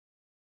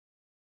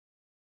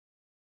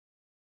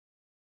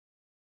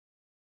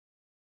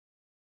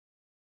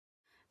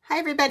Hi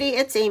everybody,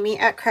 it's Amy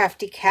at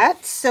Crafty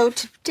Cat. So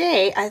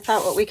today I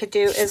thought what we could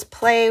do is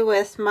play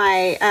with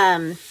my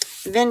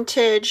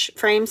vintage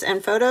frames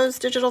and photos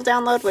digital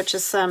download, which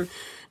is some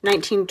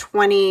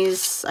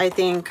 1920s, I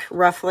think,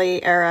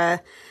 roughly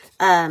era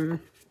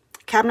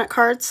cabinet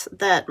cards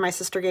that my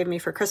sister gave me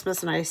for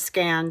Christmas, and I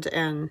scanned,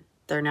 and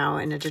they're now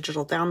in a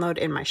digital download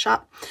in my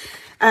shop.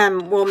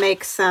 We'll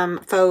make some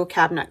faux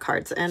cabinet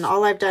cards, and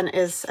all I've done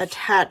is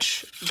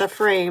attach the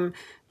frame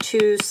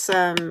to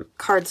some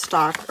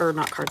cardstock, or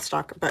not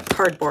cardstock, but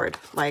cardboard,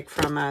 like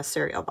from a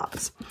cereal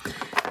box.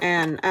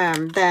 And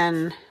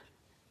then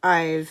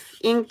I've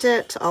inked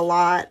it a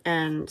lot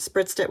and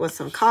spritzed it with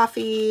some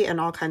coffee and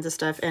all kinds of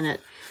stuff, and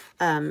it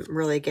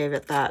really gave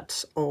it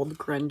that old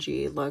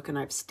grungy look, and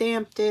I've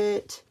stamped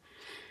it.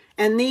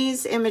 And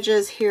these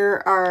images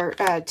here are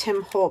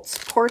Tim Holtz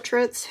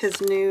portraits,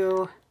 his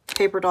new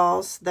paper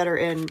dolls that are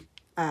in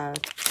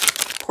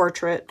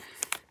portrait.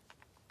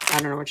 I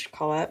don't know what you'd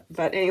call it,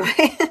 but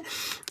anyway.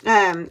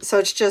 So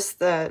it's just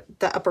the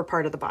upper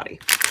part of the body.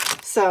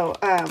 So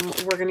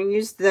we're going to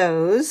use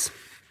those.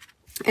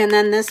 And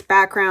then this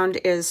background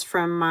is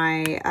from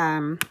my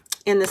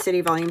In the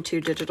City Volume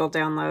 2 digital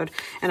download.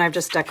 And I've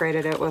just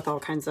decorated it with all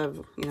kinds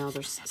of, you know,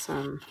 there's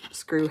some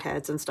screw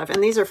heads and stuff.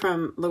 And these are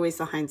from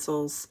Louisa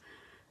Heinzel's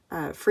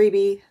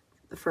freebie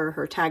for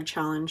her tag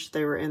challenge.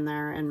 They were in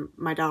there, and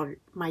my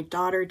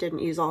daughter didn't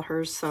use all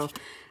hers, so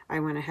I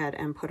went ahead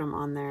and put them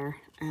on there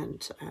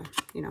and,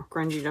 you know,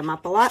 grungied them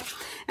up a lot.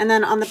 And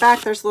then on the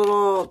back, there's a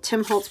little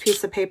Tim Holtz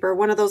piece of paper,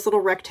 one of those little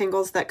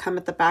rectangles that come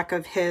at the back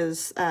of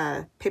his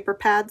paper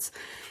pads.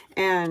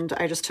 And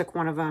I just took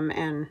one of them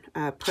and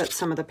put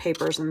some of the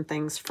papers and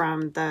things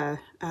from the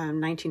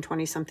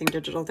 1920-something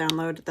digital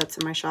download that's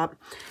in my shop.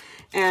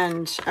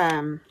 And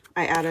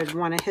I added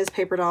one of his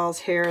paper dolls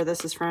here.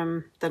 This is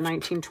from the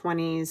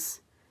 1920s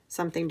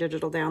something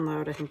digital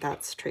download. I think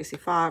that's Tracy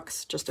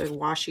Fox, just a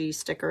washi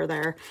sticker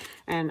there,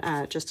 and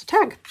just a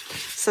tag.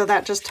 So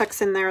that just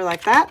tucks in there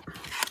like that.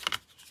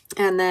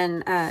 And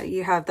then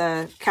you have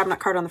the cabinet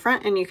card on the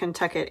front, and you can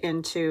tuck it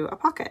into a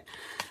pocket.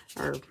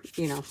 Or,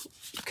 you know,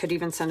 could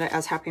even send it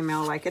as Happy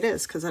Mail like it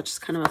is, because that's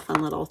just kind of a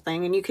fun little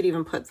thing. And you could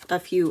even put a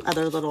few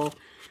other little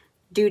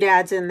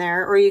doodads in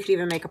there, or you could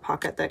even make a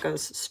pocket that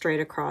goes straight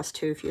across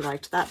too, if you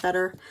liked that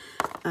better.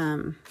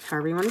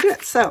 However you want to do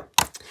it. So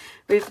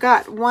we've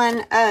got one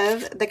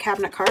of the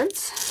cabinet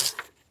cards,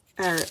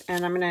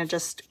 and I'm going to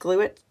just glue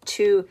it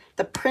to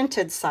the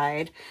printed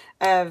side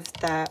of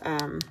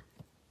the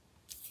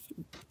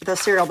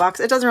cereal box.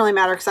 It doesn't really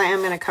matter because I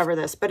am going to cover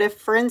this, but if,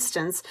 for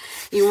instance,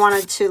 you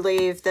wanted to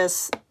leave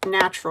this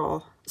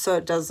natural so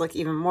it does look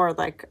even more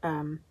like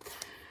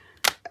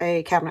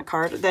a cabinet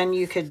card, then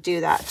you could do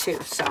that too.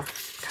 So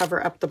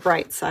cover up the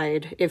bright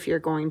side if you're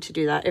going to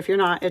do that. If you're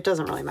not, it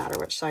doesn't really matter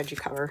which side you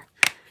cover.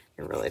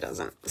 It really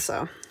doesn't.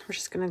 So we're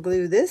just going to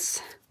glue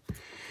this.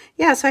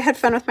 Yeah, so I had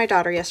fun with my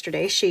daughter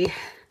yesterday.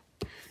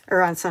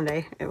 Or on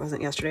Sunday. It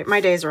wasn't yesterday. My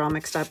days are all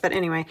mixed up. But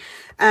anyway,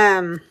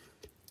 because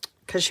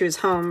she was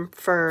home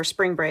for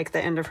spring break,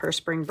 the end of her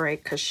spring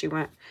break, because she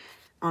went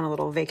on a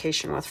little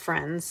vacation with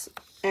friends.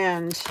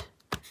 And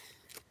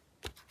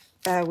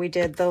we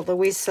did the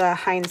Louisa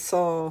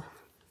Heinzel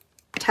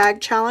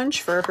tag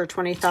challenge for her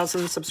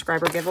 20,000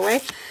 subscriber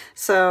giveaway.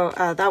 So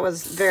that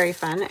was very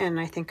fun, and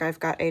I think I've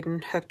got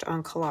Aiden hooked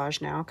on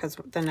collage now, because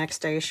the next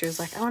day she was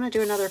like, I want to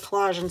do another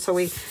collage, and so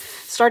we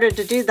started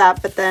to do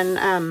that. But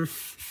then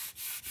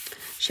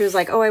she was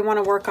like, oh, I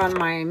want to work on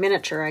my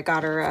miniature. I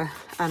got her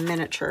a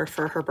miniature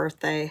for her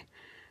birthday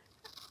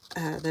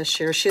this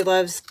year. She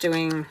loves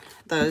doing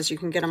those. You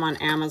can get them on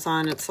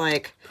Amazon. It's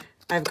like,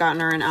 I've gotten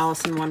her an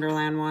Alice in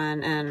Wonderland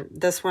one, and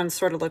this one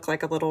sort of looked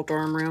like a little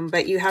dorm room,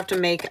 but you have to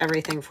make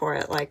everything for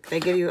it. Like, they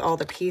give you all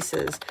the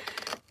pieces,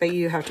 but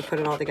you have to put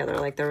it all together.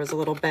 Like, there was a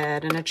little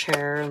bed and a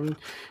chair and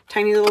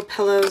tiny little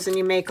pillows, and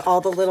you make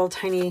all the little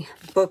tiny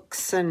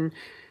books and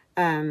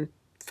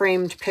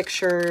framed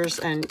pictures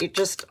and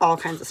just all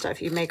kinds of stuff.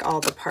 You make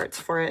all the parts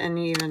for it, and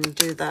you even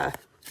do the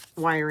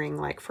wiring,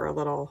 like for a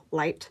little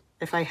light.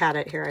 If I had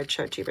it here, I'd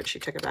show it to you, but she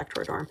took it back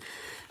to her dorm.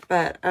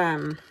 But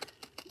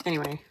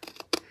anyway,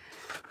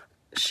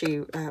 she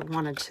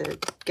wanted to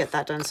get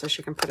that done so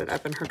she can put it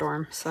up in her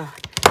dorm. So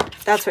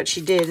that's what she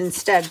did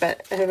instead.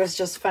 But it was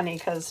just funny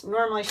because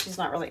normally she's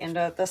not really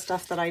into the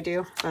stuff that I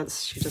do.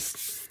 It's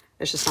just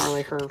not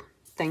really her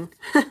thing,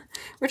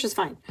 which is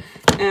fine.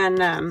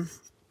 And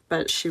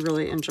but she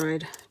really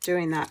enjoyed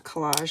doing that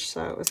collage,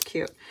 so it was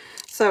cute.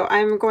 So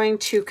I'm going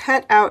to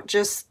cut out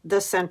just the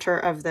center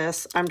of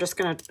this. I'm just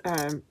going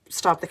to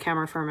stop the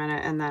camera for a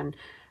minute, and then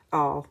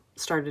I'll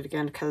start it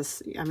again,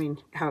 because, I mean,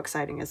 how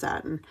exciting is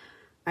that? And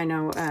I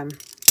know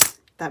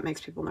that makes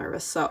people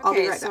nervous, so I'll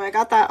be right back. So I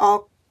got that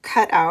all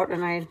cut out,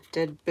 and I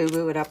did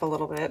boo-boo it up a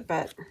little bit,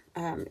 but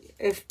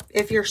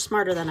if you're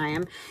smarter than I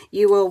am,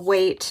 you will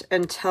wait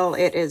until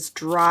it is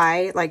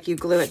dry, like you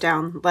glue it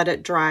down, let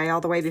it dry all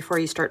the way before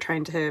you start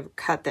trying to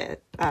cut the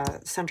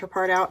center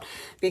part out,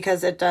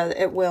 because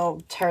it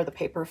will tear the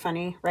paper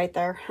funny right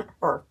there,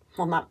 or,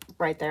 well, not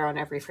right there on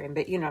every frame,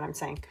 but you know what I'm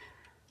saying.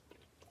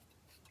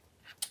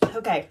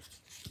 Okay,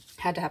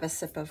 Had to have a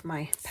sip of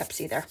my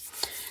Pepsi there.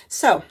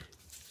 So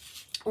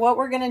what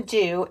we're going to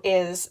do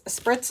is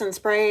spritz and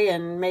spray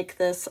and make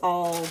this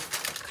all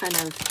kind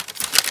of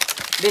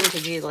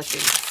vintagey looking.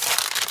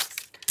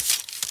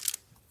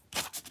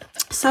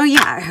 So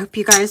yeah, I hope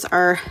you guys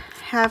are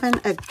having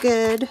a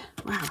good,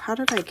 wow, how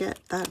did I get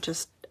that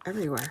just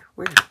everywhere?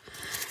 Weird.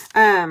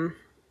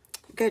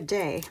 Good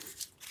day.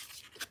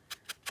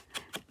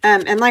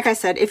 And like I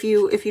said, if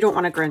you don't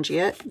want to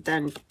grungy it,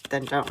 then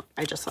don't.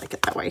 I just like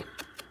it that way.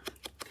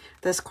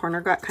 This corner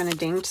got kind of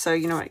dinged, so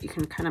you know what? You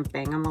can kind of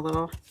bang them a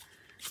little,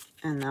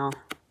 and they'll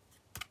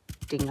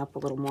ding up a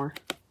little more.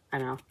 I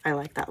know, I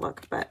like that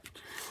look, but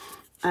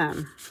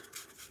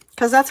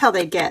because that's how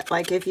they get.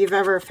 Like if you've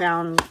ever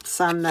found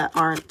some that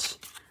aren't,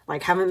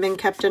 like haven't been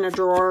kept in a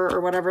drawer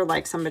or whatever,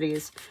 like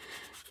somebody's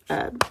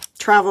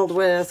traveled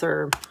with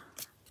or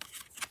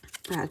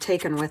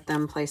taken with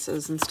them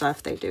places and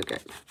stuff, they do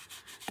get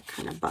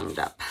kind of bunged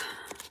up.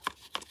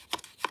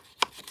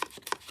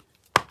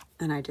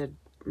 And I did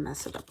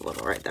mess it up a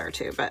little right there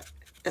too, but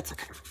it's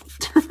okay.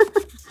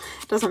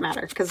 Doesn't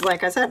matter, because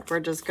like I said, we're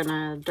just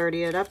gonna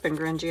dirty it up and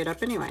grungy it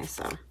up anyway,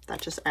 so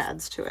that just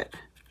adds to it.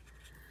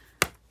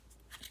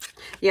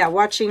 Yeah,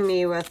 watching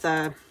me with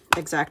a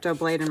X-Acto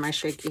blade in my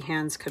shaky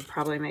hands could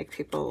probably make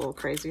people a little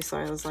crazy, so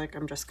I was like,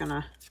 I'm just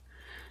gonna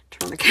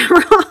turn the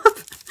camera off.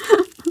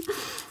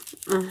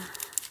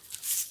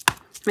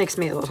 Makes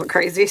me a little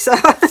crazy, so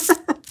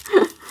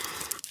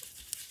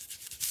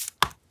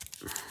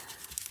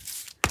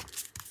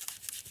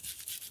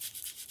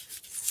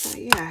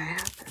yeah, I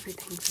hope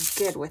everything's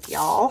good with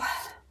y'all.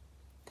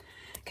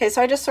 Okay,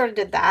 so I just sort of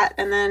did that,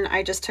 and then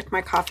I just took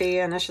my coffee,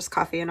 and it's just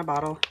coffee in a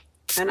bottle.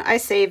 And I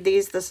saved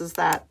these. This is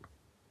that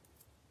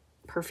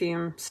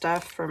perfume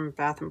stuff from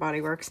Bath & Body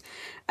Works.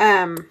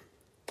 I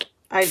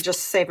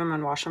just save them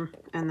and wash them,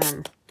 and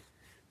then,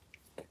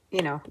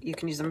 you know, you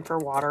can use them for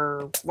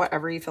water or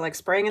whatever you feel like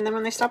spraying, and then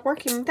when they stop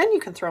working, then you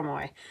can throw them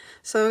away.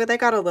 So they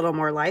got a little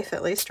more life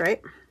at least,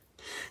 right?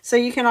 So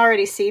you can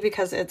already see,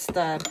 because it's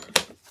the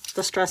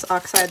stress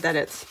oxide, that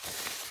it's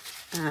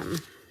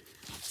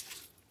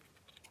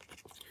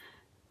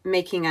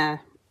making a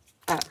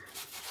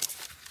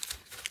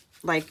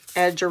like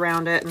edge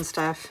around it and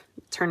stuff,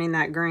 turning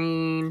that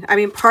green. I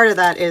mean, part of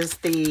that is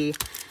the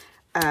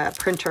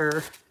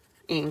printer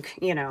ink,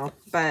 you know,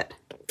 but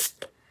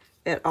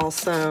it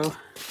also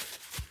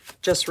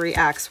just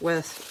reacts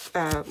with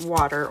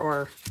water,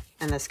 or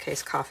in this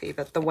case coffee,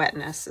 but the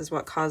wetness is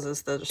what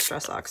causes the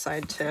distress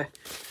oxide to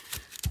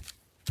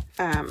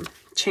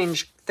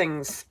change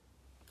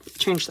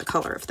the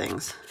color of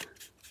things,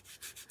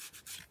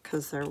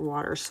 because they're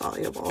water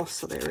soluble,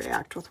 so they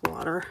react with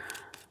water.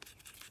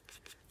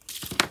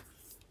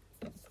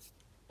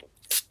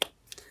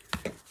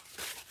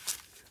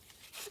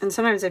 And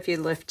sometimes if you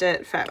lift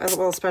it,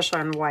 well,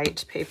 especially on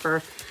white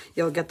paper,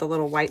 you'll get the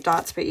little white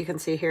dots, but you can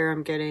see here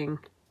I'm getting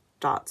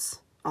dots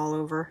all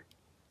over.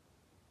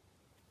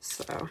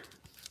 So,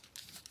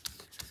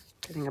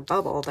 getting a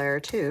bubble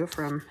there too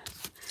from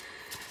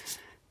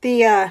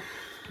the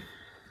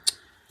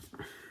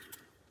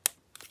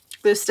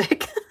glue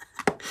stick.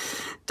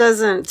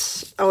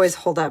 Doesn't always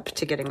hold up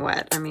to getting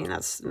wet. I mean,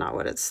 that's not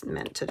what it's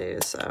meant to do,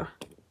 so.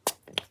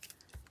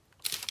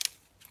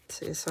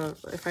 See, so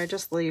if I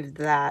just leave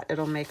that,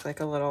 it'll make like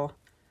a little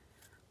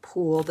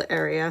pooled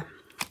area.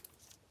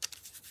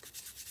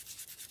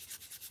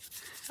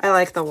 I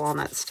like the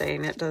walnut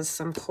stain. It does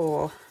some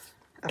cool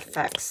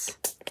effects.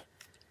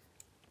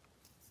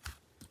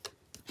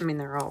 I mean,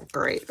 they're all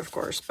great, of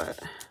course, but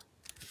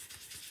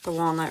the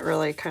walnut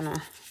really kind of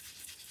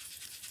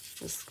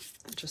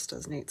just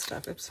does neat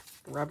stuff. It's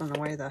rubbing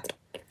away the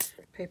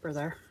paper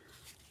there.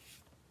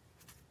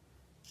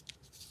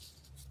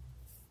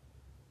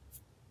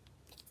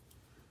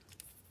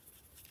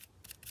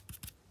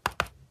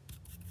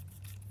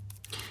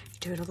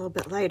 Do it a little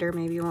bit lighter,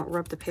 maybe you won't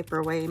rub the paper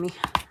away, Amy.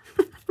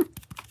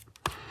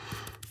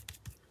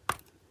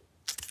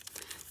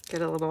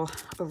 Get a little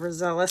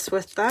overzealous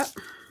with that.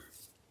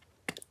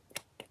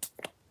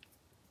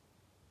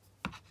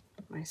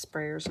 My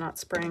sprayer's not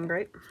spraying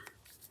great.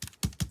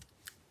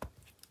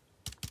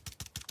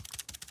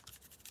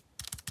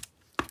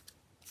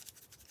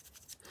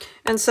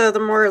 And so the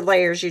more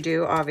layers you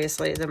do,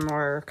 obviously, the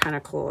more kind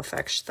of cool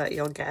effects that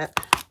you'll get.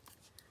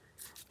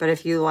 But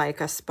if you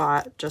like a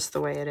spot just the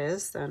way it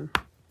is, then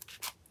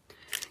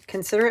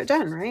consider it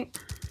done, right?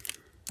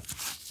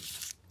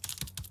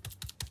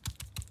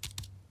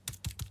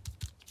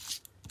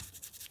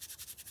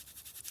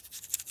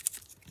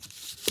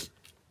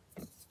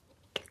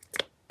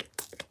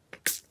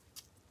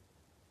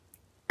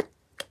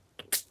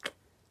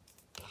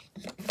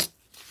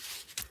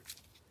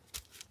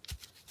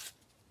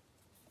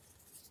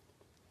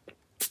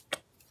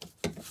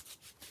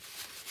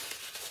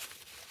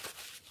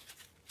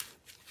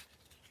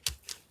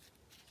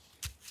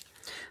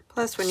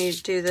 Plus, when you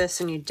do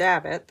this and you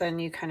dab it, then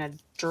you kind of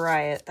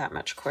dry it that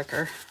much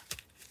quicker.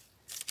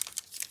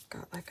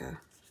 Got like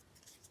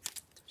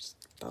there's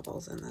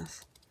bubbles in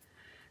this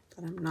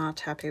that I'm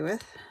not happy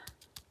with.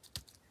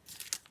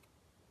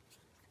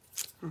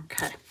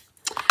 Okay,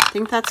 I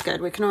think that's good.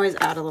 We can always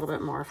add a little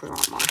bit more if we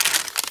want more.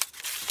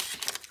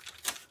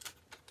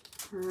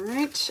 All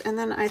right, and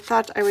then I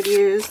thought I would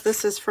use,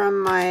 this is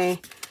from my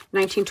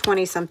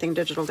 1920 something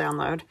digital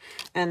download,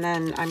 and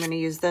then I'm going to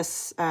use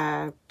this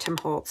Tim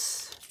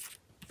Holtz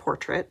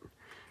portrait.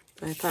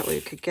 But I thought we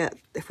could get,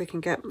 if we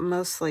can get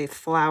mostly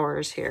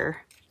flowers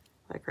here,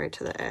 like right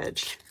to the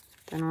edge,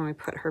 then when we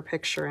put her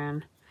picture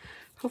in,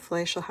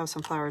 hopefully she'll have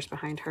some flowers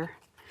behind her.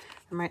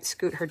 I might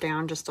scoot her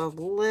down just a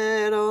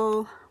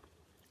little,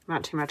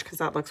 not too much because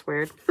that looks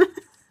weird.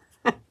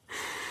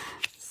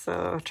 So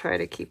I'll try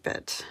to keep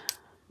it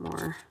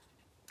more.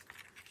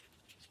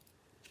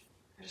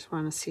 I just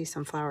want to see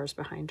some flowers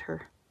behind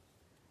her.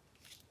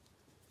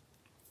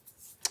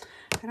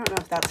 I don't know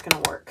if that's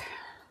going to work.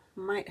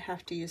 Might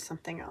have to use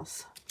something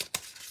else.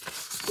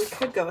 We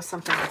could go with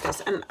something like this,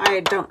 and I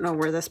don't know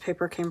where this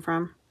paper came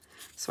from,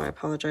 so I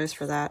apologize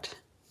for that.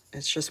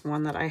 It's just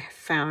one that I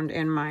found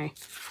in my,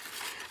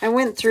 I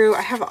went through,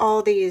 I have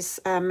all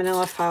these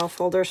manila file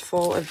folders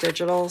full of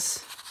digitals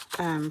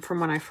from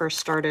when I first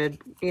started,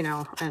 you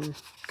know, and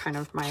kind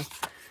of my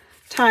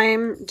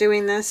time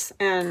doing this,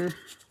 and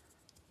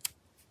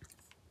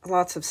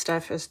lots of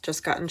stuff has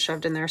just gotten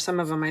shoved in there. Some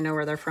of them I know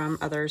where they're from,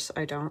 others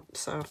I don't,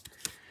 so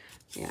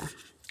yeah,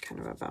 kind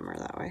of a bummer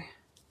that way.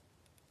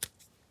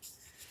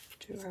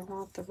 Do I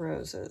want the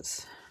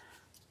roses?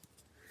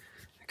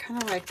 I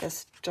kind of like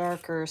this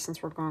darker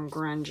since we're going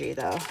grungy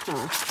though,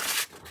 huh?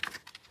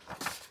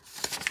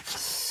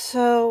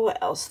 So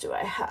what else do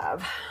I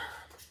have?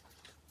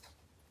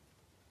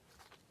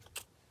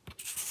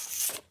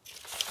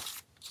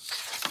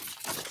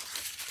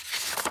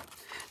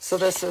 So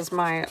this is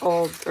my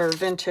old or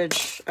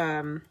vintage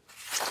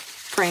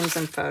frames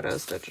and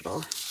photos digital.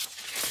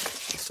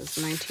 This is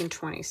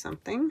 1920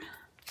 something.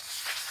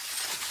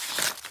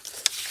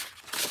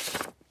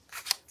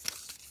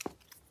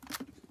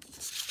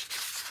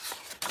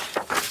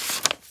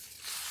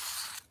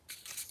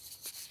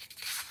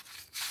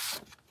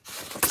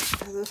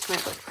 Oh, this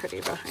might look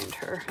pretty behind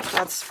her.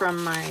 That's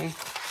from my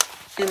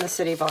In the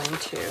City Volume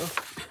 2.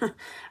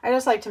 I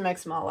just like to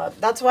mix them all up.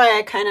 That's why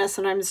I kind of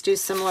sometimes do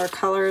similar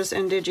colors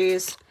in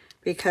digis,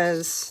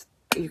 because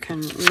you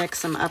can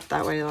mix them up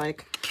that way.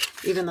 Like,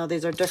 even though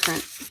these are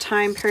different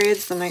time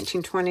periods, the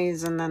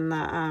 1920s and then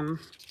the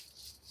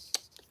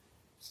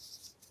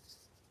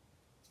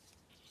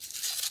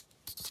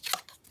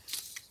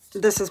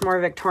this is more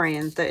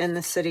Victorian. The In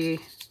the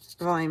City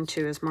Volume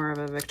 2 is more of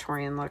a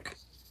Victorian look.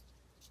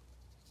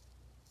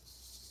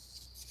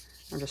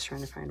 I'm just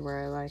trying to find where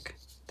I like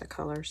the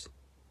colors.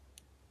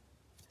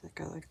 I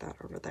think I like that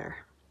over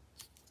there.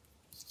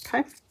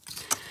 Okay,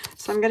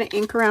 so I'm going to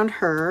ink around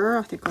her.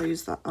 I think I'll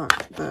use the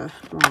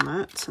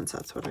walnut since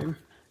that's what I've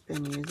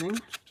been using.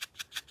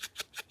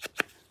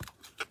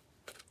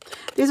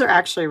 These are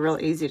actually real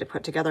easy to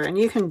put together, and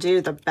you can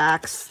do the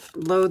backs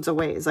loads of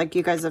ways. Like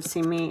you guys have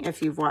seen me,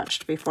 if you've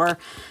watched before,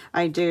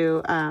 I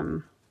do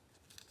the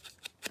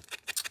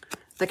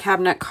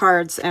cabinet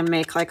cards and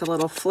make like a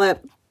little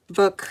flip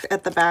book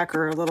at the back,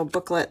 or a little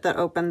booklet that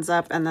opens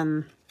up and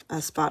then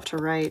a spot to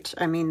write.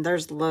 I mean,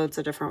 there's loads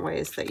of different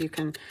ways that you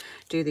can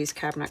do these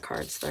cabinet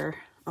cards. They're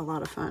a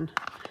lot of fun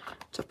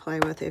to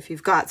play with if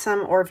you've got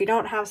some, or if you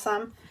don't have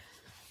some.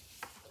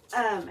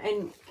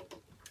 And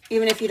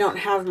even if you don't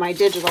have my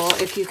digital,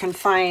 if you can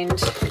find,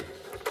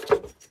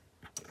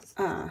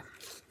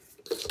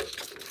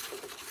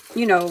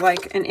 you know,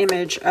 like an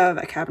image of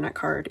a cabinet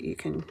card, you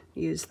can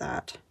use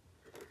that.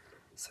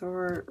 So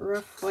we're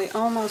roughly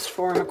almost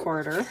 4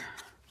 1/4.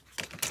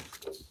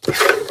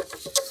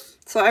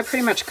 So I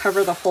pretty much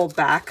cover the whole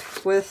back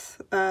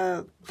with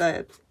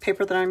the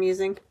paper that I'm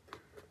using.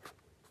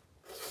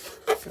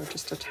 So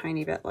just a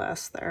tiny bit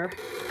less there.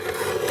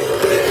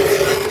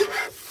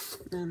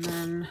 And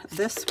then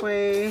this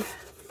way,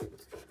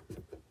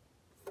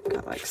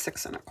 got like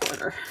 6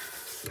 1/4.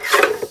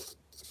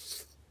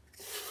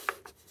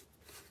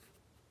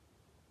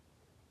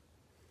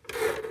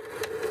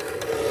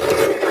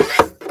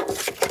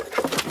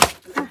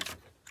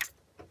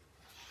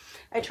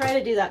 I try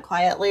to do that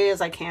quietly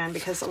as I can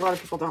because a lot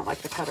of people don't like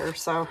the cutter,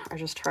 so I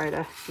just try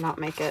to not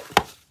make it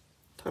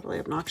totally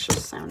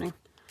obnoxious sounding.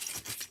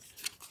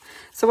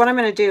 So what I'm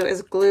going to do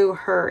is glue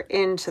her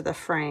into the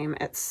frame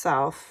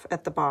itself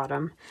at the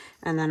bottom,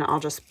 and then I'll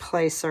just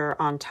place her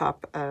on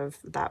top of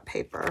that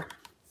paper.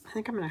 I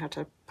think I'm going to have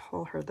to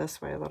pull her this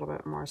way a little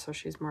bit more so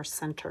she's more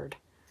centered.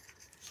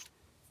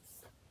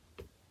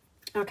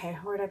 Okay,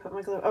 where did I put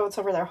my glue? Oh, it's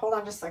over there. Hold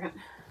on just a second.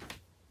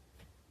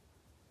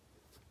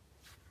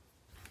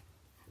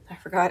 I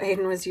forgot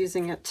Aiden was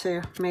using it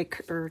to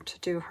make, or to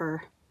do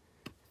her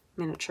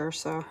miniature,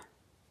 so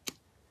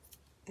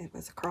it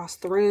was across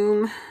the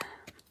room.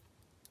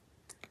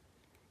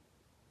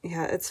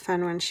 Yeah, it's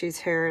fun when she's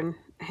here and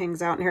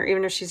hangs out in here,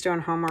 even if she's doing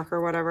homework or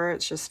whatever.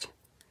 It's just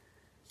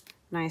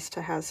nice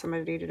to have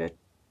somebody to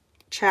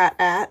chat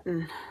at,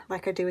 and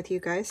like I do with you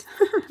guys.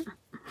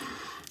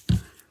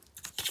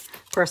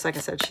 Of course, like I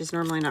said, she's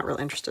normally not real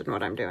interested in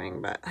what I'm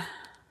doing, but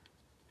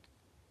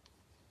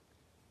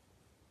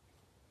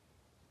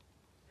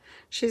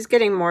She's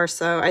getting more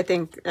so, I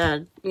think,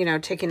 you know,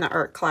 taking the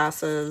art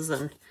classes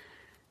and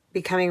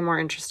becoming more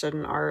interested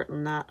in art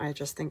and that. I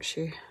just think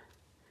she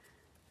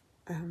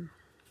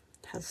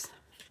has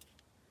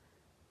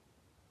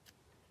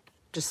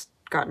just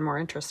gotten more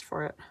interest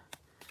for it.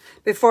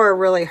 Before,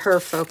 really, her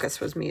focus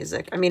was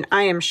music. I mean,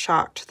 I am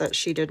shocked that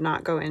she did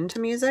not go into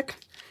music.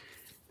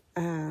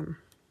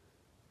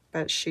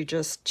 But she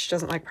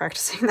doesn't like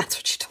practicing. That's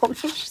what she told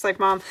me. She's like,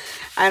 Mom,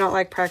 I don't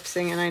like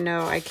practicing, and I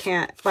know I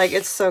can't. Like,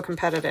 it's so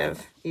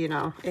competitive, you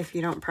know. If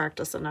you don't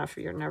practice enough,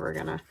 you're never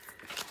going to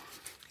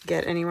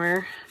get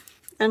anywhere.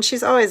 And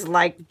she's always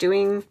liked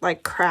doing,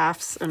 like,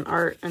 crafts and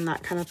art and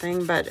that kind of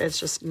thing, but it's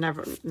just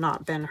never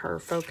not been her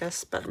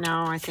focus. But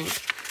now I think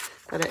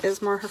that it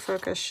is more her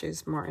focus.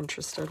 She's more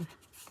interested.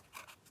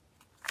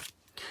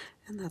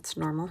 And that's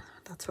normal.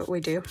 That's what we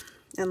do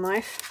in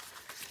life.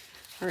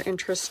 Our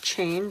interests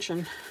change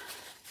and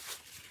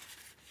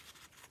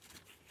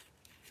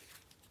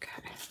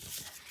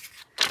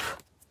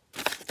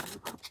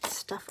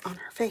stuff on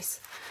her face.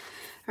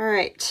 All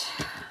right,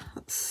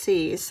 let's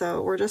see.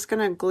 So we're just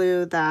gonna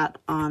glue that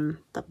on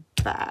the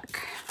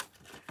back.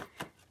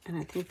 And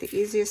I think the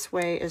easiest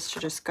way is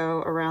to just go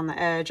around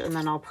the edge, and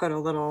then I'll put a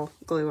little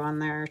glue on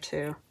there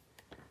too.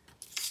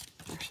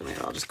 Actually,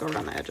 maybe I'll just go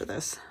around the edge of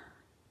this.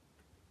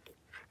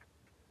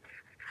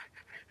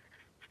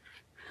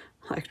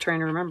 Like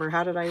trying to remember,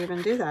 how did I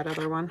even do that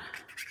other one?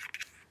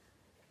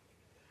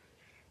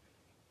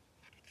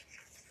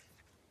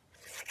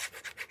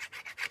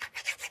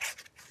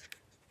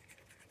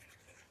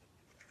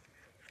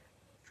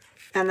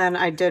 And then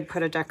I did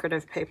put a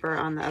decorative paper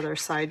on the other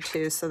side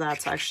too, so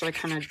that's actually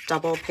kind of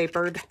double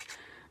papered.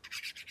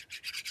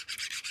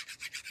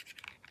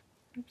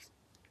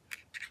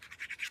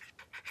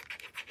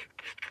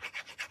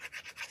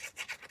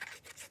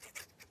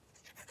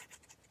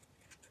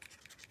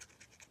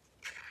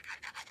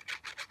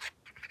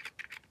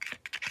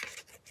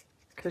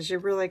 Because you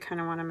really kind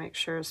of want to make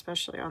sure,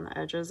 especially on the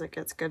edges, it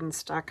gets good and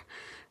stuck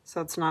so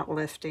it's not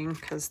lifting,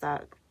 because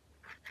that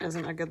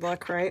isn't a good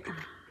look, right?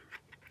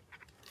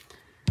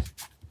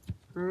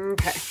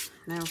 Okay,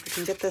 now if we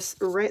can get this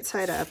right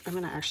side up, I'm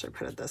going to actually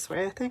put it this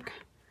way, I think,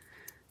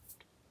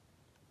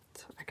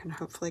 so I can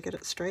hopefully get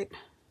it straight.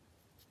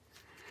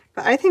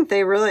 But I think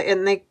they really,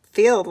 and they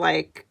feel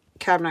like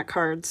cabinet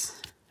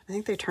cards. I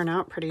think they turn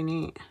out pretty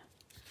neat.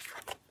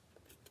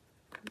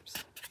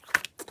 Oops.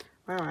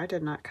 Wow, I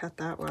did not cut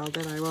that well,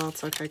 did I? Well,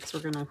 it's okay, because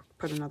we're going to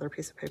put another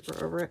piece of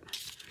paper over it.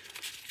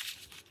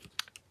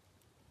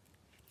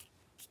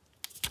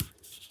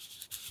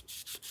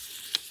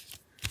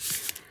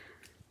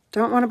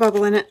 Don't want a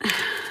bubble in it.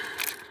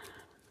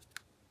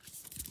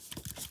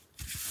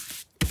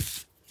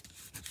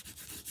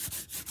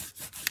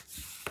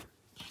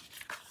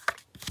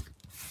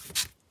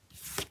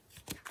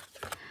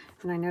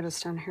 And I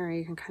noticed down here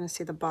you can kind of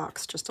see the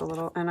box just a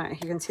little, and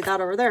you can see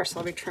that over there, so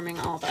I'll be trimming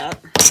all that.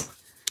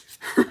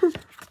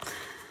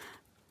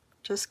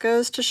 Just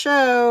goes to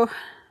show,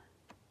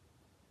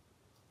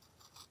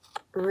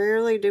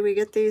 rarely do we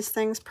get these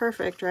things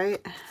perfect,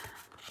 right?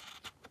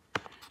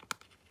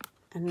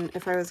 And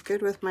if I was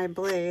good with my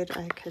blade,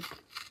 I could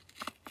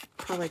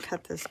probably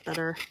cut this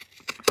better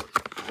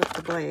with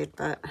the blade,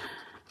 but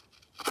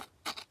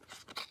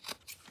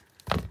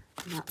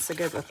I'm not so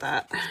good with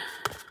that.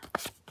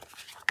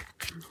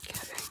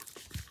 Okay.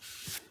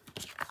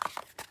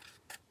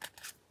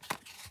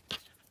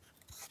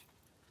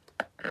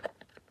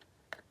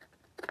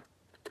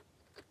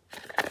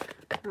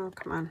 Oh,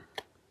 come on.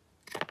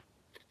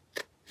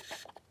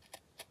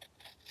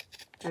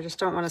 I just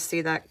don't want to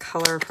see that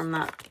color from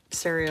that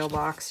cereal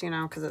box, you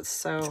know, because it's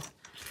so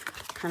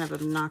kind of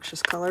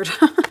obnoxious colored.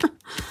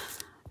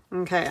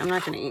 Okay, I'm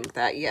not going to ink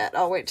that yet.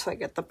 I'll wait till I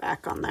get the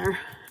back on there.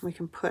 We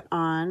can put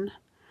on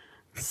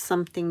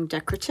something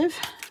decorative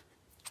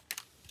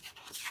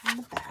on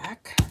the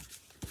back.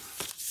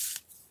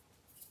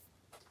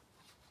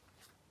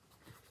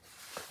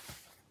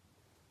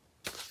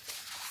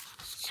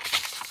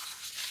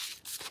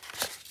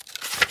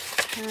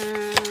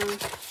 And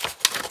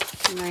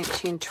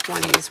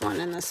 1920s one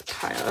in this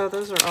pile. Oh,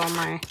 those are all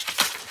my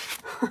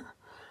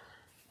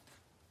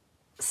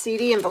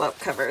CD envelope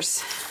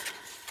covers.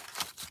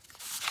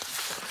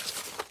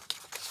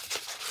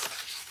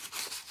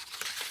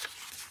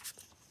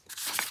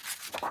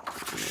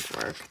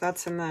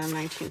 That's in the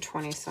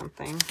 1920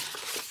 something.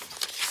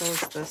 So's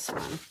this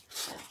one.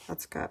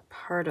 That's got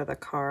part of the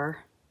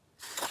car.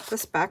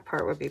 This back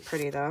part would be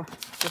pretty though,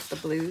 with the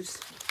blues.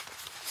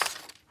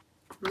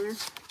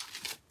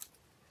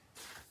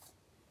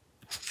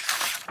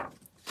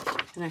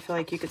 And I feel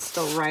like you could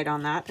still write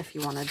on that if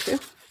you wanted to.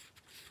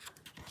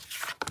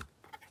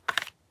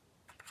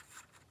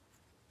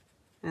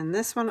 And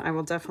this one, I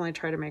will definitely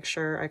try to make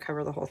sure I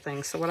cover the whole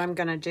thing. So what I'm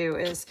going to do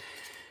is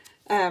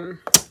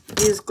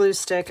use glue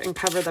stick and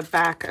cover the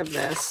back of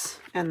this,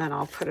 and then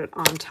I'll put it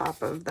on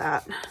top of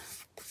that.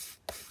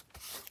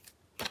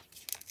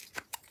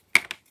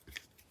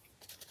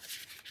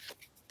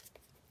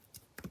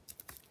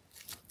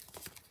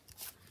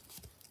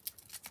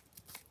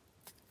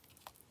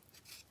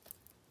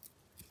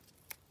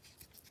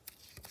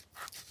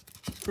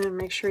 And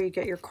make sure you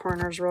get your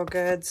corners real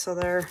good so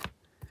they're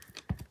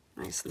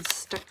nice and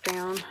stuck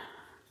down.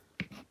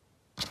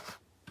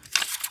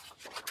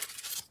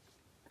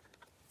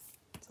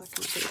 It's not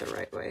going to be the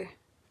right way.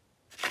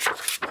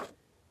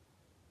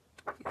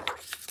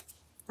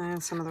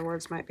 And some of the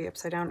words might be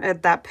upside down.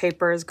 That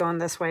paper is going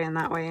this way and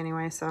that way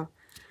anyway, so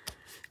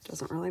it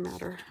doesn't really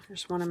matter. I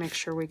just want to make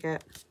sure we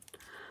get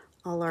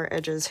all our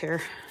edges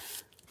here.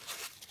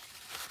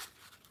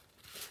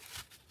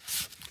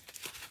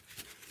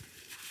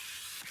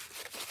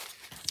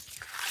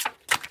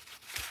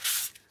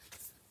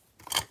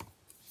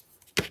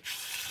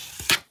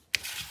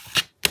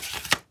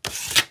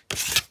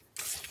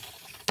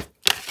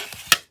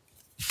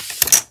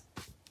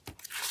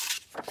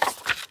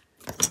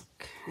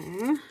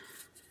 Okay.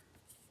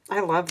 I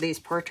love these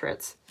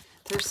portraits.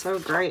 They're so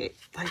great.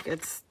 Like,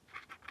 it's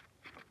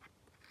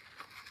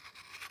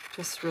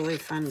just really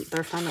fun.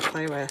 They're fun to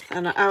play with.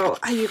 And oh,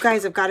 you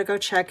guys have got to go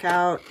check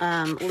out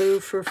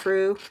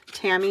Lou-Frou-frou,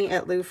 Tammy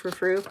at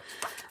Lou-Frou-frou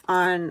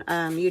on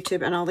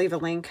YouTube, and I'll leave a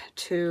link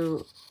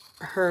to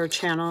her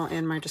channel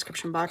in my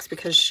description box,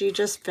 because she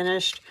just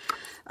finished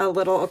a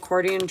little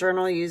accordion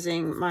journal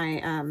using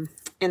my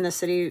In the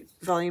City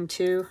Volume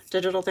 2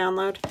 digital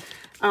download.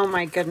 Oh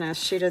my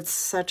goodness, she did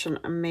such an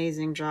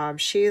amazing job.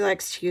 She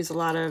likes to use a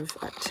lot of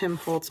Tim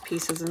Holtz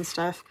pieces and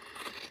stuff,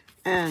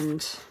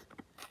 and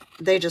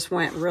they just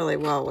went really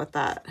well with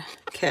that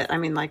kit. I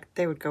mean, like,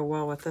 they would go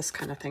well with this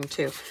kind of thing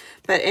too.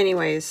 But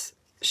anyways,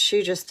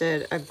 she just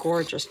did a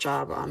gorgeous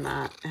job on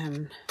that,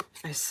 and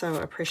I so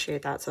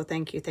appreciate that. So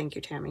thank you,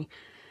 Tammy.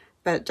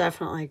 But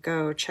definitely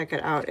go check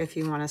it out if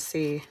you want to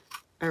see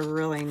a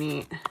really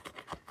neat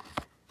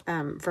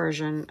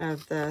version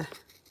of the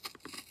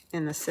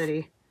In the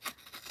City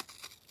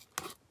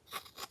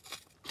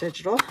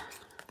digital,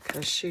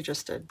 because she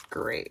just did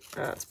great.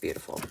 Oh, it's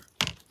beautiful.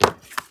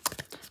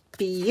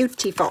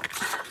 Beautiful.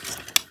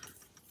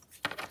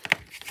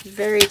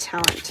 Very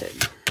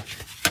talented.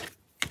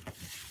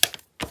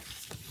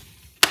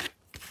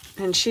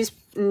 And she's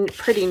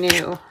pretty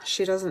new.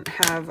 She doesn't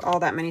have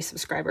all that many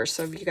subscribers,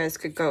 so if you guys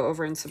could go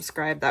over and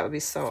subscribe, that would be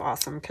so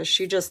awesome, because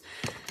she does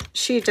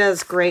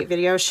great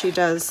videos. She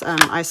does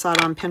I saw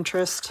it on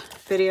Pinterest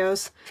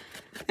videos,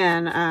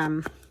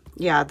 and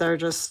yeah,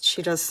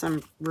 she does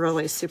some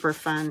really super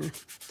fun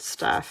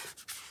stuff.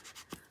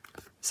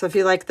 So if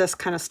you like this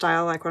kind of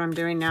style, like what I'm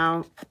doing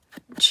now,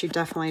 she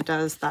definitely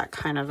does that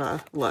kind of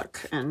a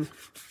look, and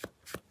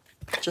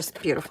just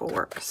beautiful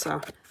work.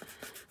 So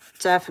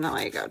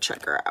definitely go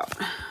check her out.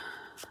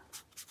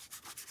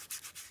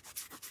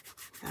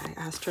 I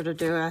asked her to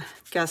do a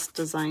guest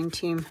design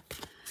team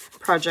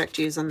project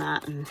using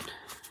that, and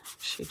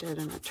she did,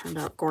 and it turned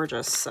out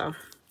gorgeous. So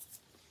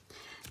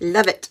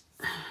love it.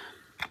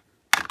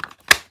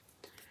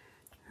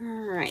 All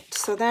right,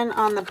 so then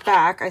on the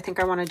back, I think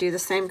I want to do the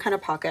same kind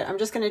of pocket. I'm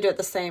just going to do it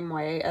the same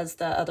way as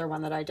the other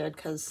one that I did,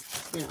 because,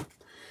 you know,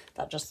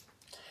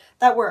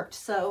 that worked.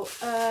 So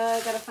I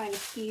got to find a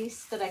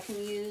piece that I can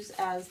use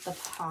as the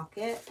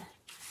pocket.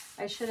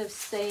 I should have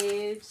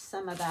saved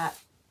some of that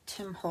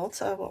Tim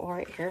Holtz. Oh, well,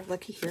 right here,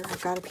 looky here,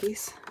 I've got a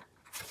piece.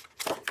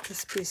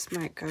 This piece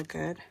might go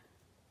good.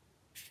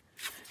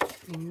 I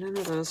mean, none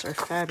of those are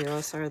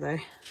fabulous, are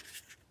they?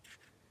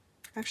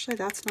 Actually,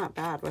 that's not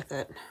bad with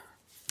it.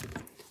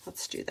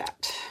 Let's do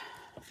that.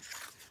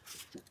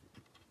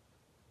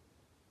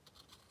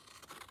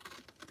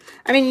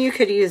 I mean, you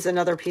could use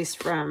another piece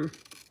from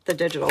the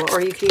digital,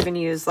 or you could even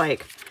use,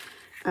 like,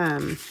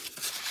 where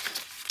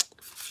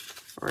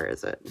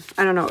is it?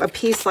 I don't know, a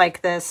piece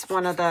like this,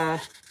 one of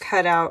the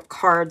cutout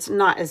cards,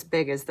 not as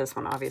big as this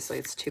one, obviously,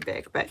 it's too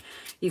big, but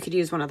you could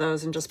use one of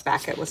those and just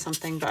back it with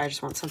something, but I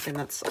just want something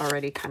that's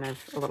already kind of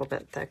a little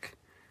bit thick.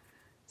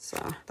 So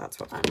that's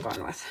what I'm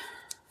going with.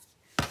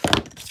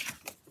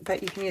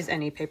 But you can use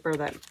any paper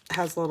that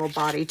has a little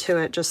body to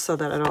it, just so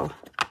that it'll,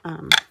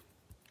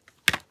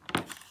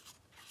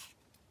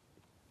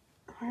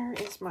 where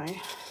is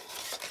my,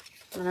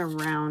 I'm going to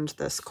round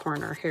this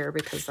corner here,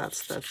 because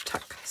that's the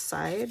tuck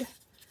side.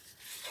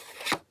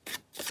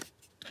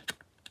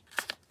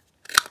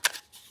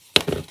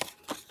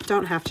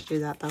 Don't have to do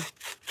that, though.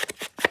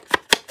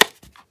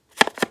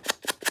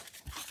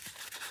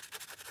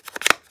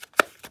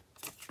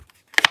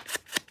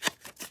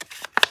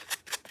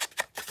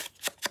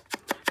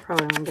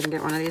 Probably I'm going to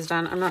get one of these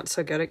done. I'm not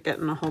so good at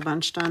getting a whole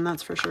bunch done,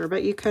 that's for sure.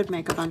 But you could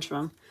make a bunch of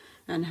them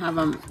and have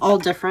them all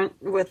different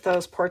with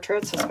those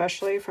portraits,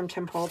 especially from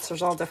Tim Holtz.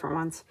 There's all different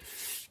ones.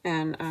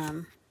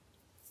 And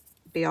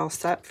be all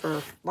set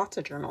for lots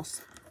of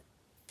journals.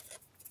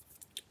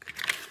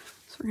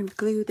 So we're going to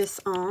glue this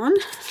on.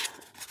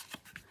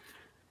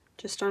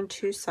 Just on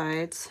two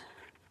sides,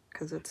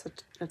 because it's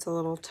a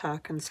little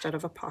tuck instead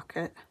of a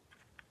pocket.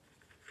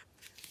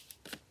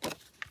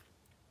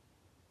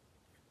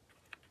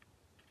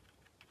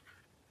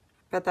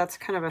 But that's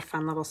kind of a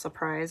fun little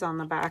surprise on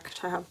the back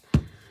to have.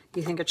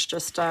 You think it's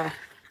just like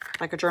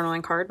a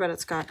journaling card, but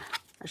it's got,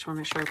 I just want to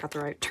make sure I've got the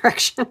right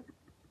direction.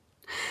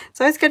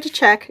 So it's good to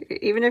check,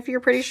 even if you're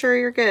pretty sure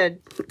you're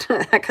good,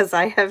 because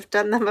I have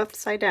done them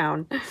upside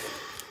down.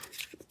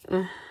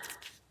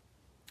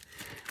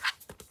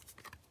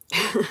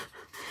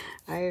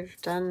 I've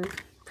done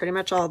pretty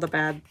much all the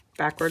bad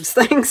backwards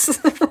things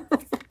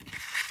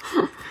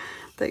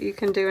that you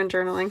can do in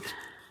journaling.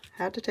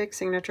 Had to take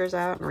signatures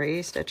out and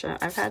re-stitch it.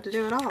 I've had to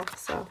do it all,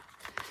 so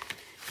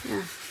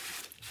yeah.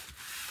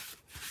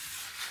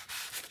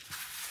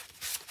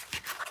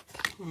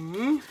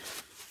 Okay.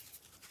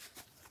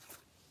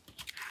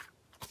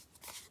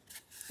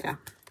 Yeah,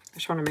 I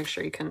just want to make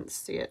sure you can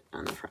see it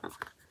on the front.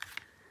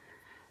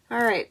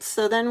 All right,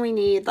 so then we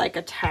need like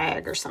a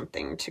tag or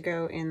something to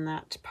go in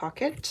that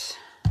pocket.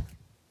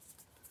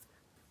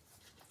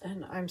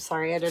 And I'm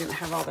sorry, I didn't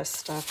have all this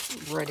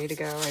stuff ready to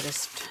go. I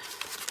just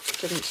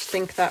didn't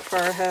think that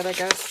far ahead, I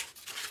guess.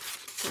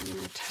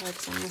 Any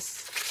tags on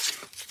this?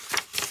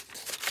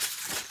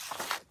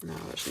 No,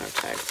 there's no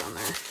tags on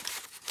there.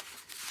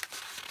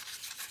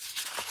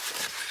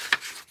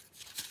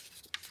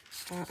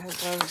 Oh, I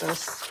love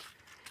this.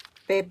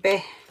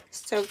 Baby,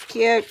 so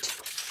cute.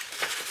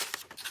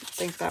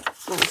 I think that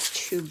one's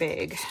too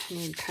big. I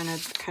need kind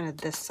of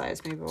this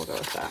size. Maybe we'll go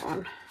with that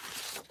one.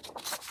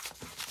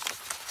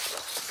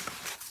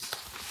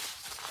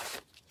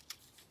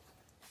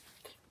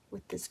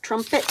 With this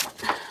trumpet.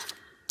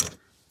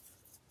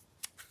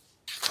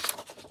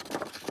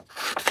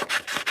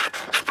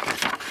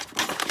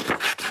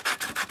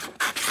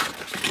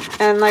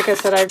 And like I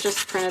said, I've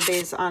just printed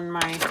these on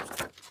my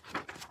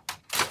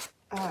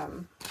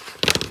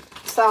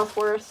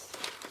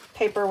Southworth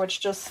paper,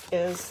 which just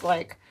is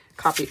like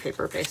copy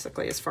paper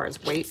basically as far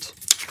as weight,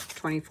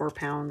 24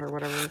 pound or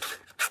whatever.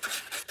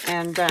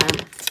 And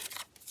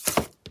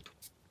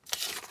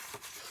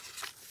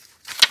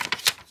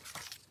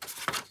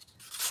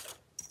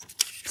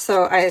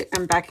so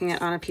I'm backing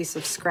it on a piece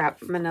of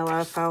scrap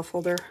manila file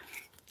folder,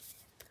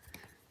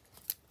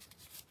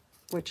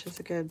 which is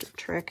a good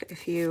trick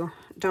if you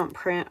don't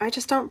print. I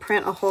just don't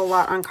print a whole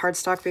lot on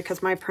cardstock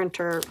because my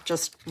printer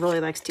just really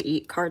likes to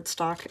eat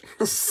cardstock.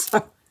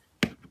 So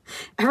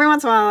every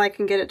once in a while I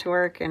can get it to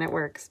work and it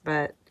works,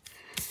 but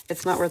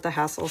it's not worth the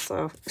hassle.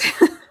 So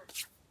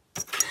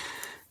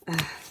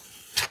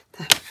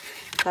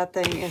that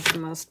thing is the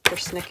most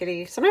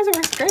persnickety. Sometimes it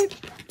works great.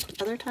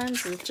 Other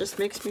times it just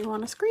makes me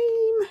want to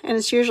scream. And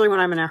it's usually when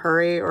I'm in a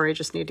hurry or I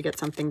just need to get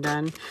something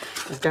done.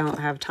 I don't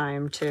have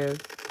time to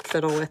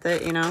fiddle with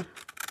it, you know,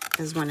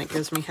 is when it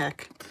gives me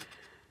heck.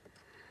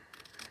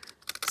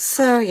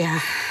 So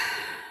yeah,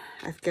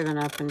 I've given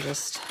up and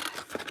just,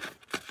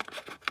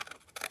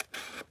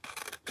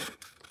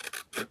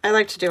 I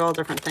like to do all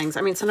different things.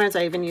 I mean, sometimes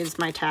I even use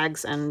my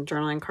tags and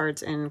journaling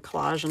cards in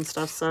collage and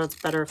stuff, so it's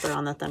better if they're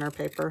on the thinner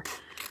paper.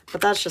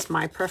 But that's just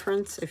my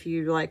preference. If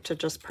you like to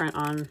just print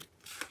on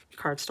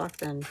cardstock,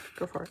 then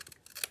go for it.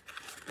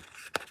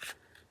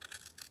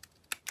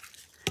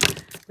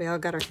 We all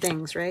got our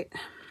things, right?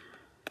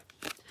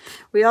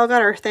 We all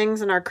got our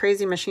things and our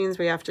crazy machines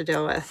we have to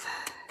deal with.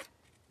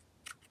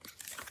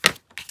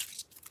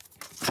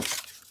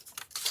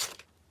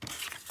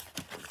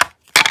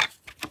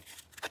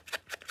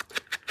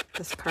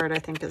 This card I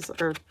think is,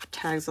 or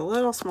tag's a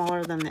little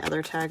smaller than the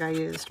other tag I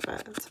used,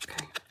 but it's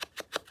okay.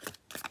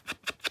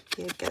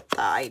 You get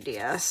the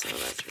idea, so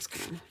that's just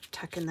gonna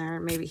tuck in there.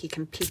 Maybe he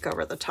can peek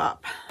over the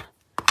top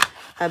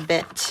a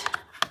bit.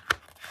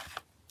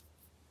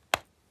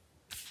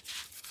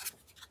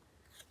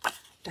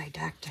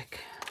 Didactic.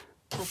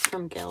 That's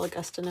from Gail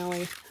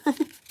Augustinelli. I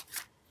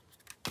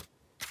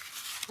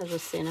was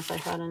just seeing if I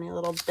had any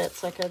little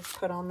bits I could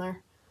put on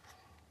there.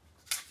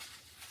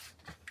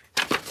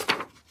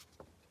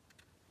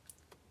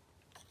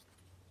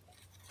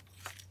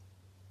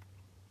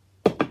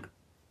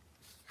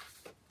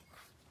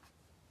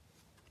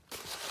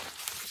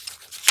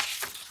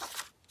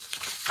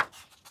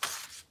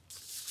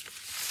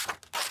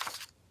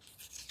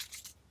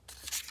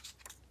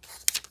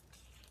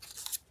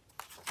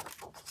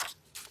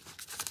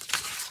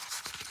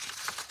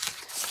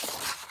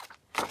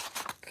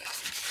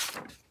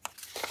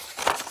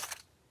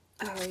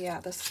 Oh yeah,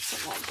 this is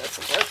something like this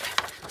will work.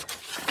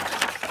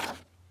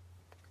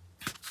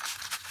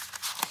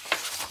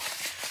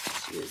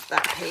 Let's use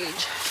that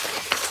page.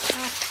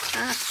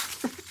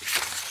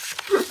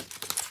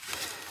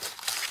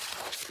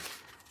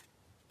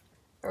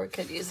 Or we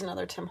could use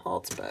another Tim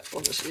Holtz, but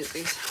we'll just use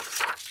these.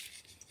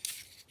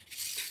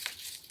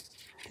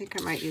 I think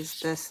I might use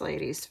this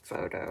lady's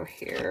photo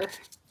here.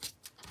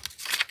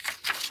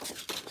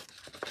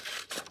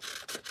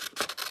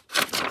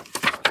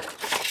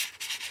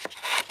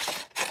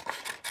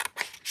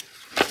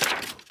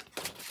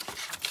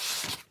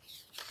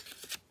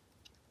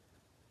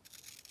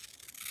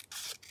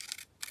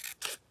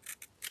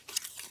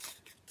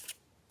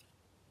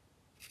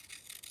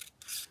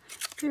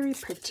 Very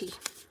pretty.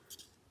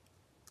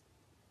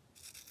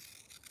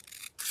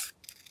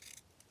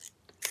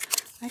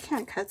 I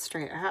can't cut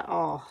straight at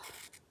all.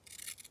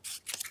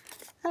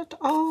 At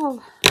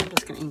all. I'm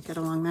just going to ink it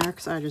along there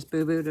because I just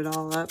boo-booed it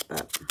all up,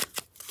 but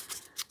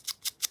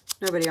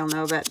nobody will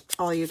know but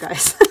all you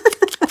guys.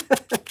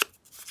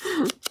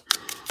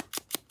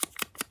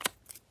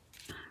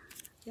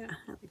 Yeah,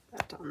 I like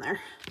that on there.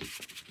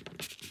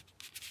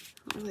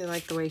 really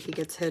like the way he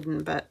gets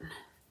hidden, but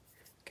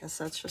I guess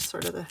that's just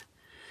sort of the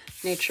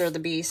nature of the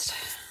beast.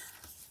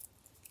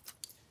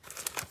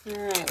 All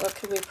right, what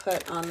could we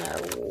put on there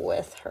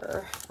with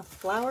her? A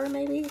flower,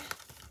 maybe?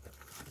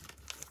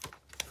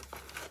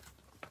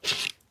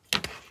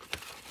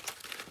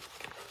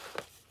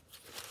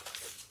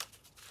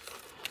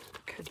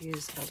 Could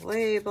use a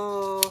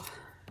label.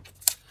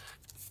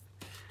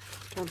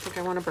 Don't think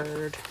I want a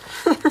bird.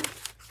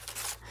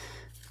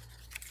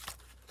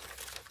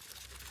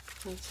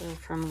 These are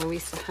from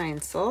Louisa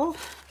Heinzel.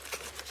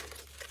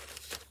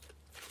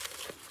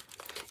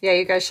 Yeah,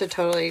 you guys should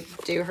totally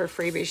do her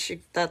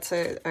freebie. That's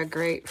a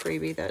great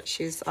freebie that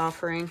she's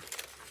offering.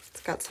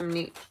 It's got some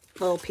neat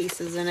little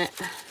pieces in it.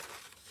 Do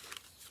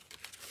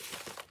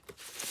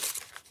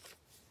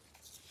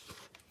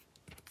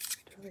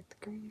I like the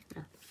green?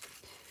 No.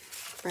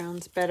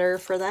 Brown's better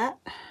for that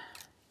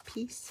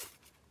piece.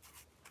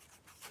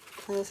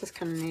 Oh, this is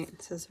kind of neat.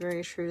 It says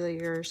very truly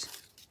yours.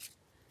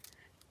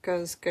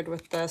 Goes good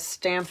with the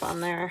stamp on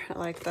there. I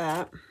like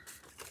that.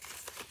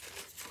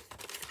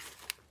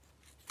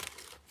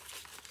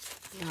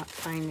 Not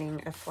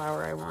finding a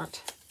flower I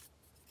want.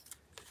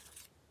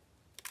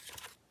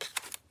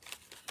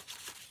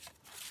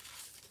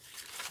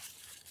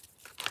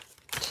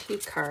 Tea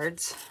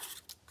cards.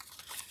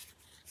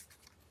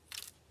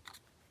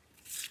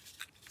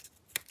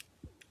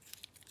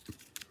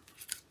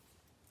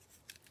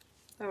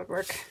 That would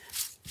work.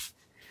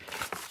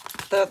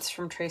 That's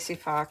from Tracy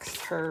Fox.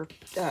 Her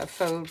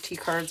faux tea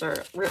cards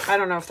are, I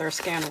don't know if they're a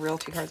scan or real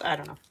tea cards. I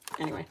don't know.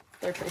 Anyway,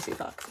 they're Tracy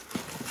Fox.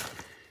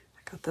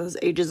 I got those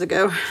ages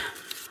ago.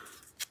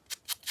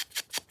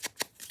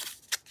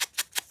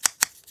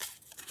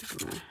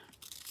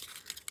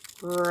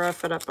 I'm gonna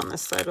rough it up on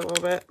this side a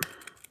little bit.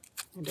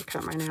 Need to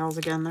cut my nails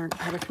again. They're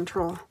out of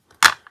control.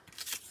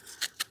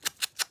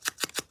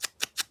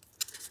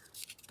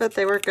 But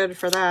they work good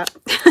for that.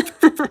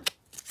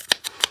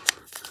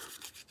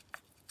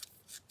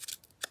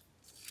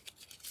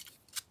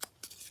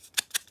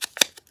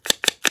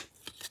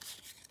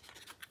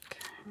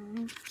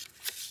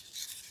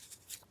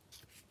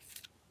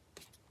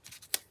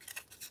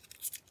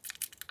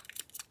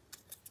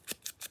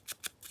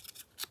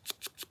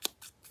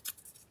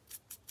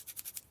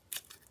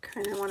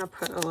 Kind of want to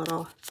put a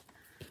little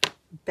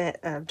bit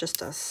of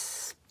just a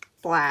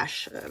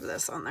splash of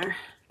this on there.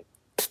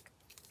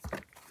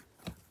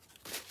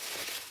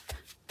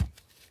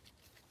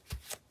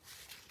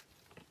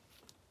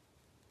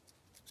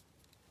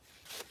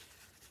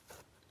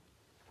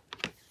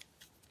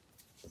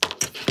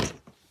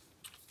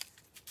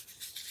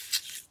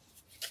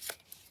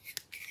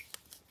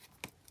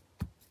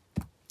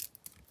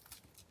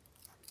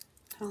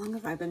 How long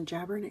have I been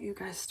jabbering at you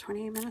guys?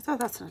 28 minutes? Oh,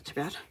 that's not too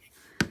bad.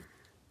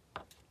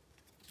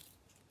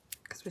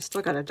 Because we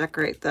still got to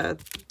decorate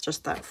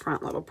just that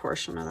front little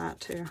portion of that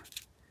too.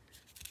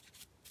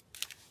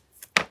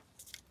 I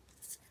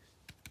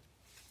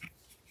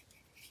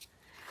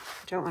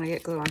don't want to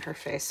get glue on her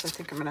face, so I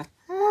think I'm going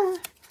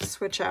to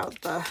switch out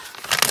the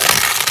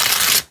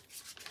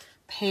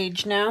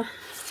page now.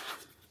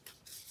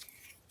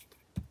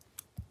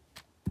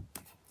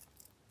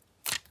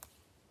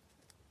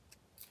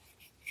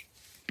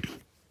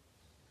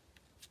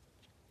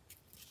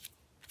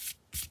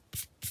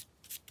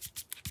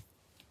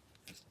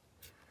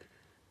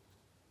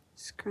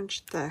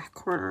 Scrunch the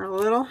corner a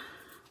little.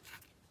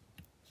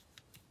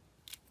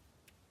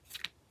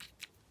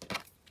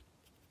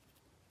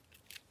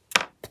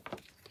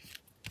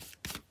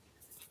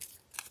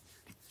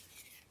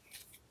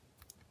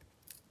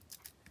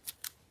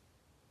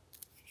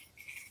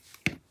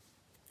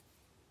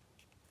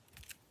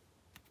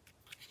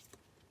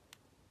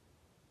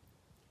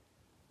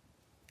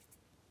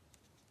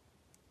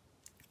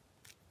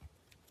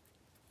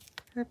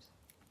 Oops.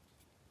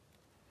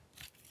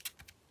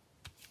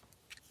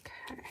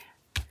 Okay.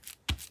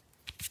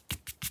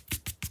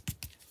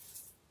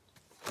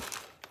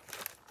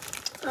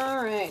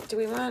 All right, do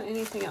we want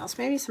anything else?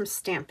 Maybe some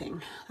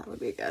stamping. That would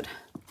be good.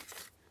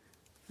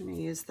 I'm gonna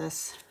use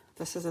this.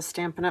 This is a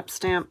Stampin' Up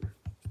stamp.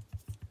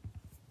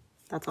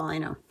 That's all I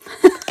know.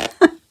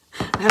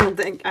 I don't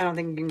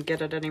think you can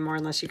get it anymore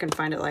unless you can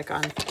find it like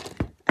on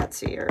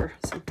Etsy or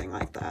something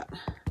like that.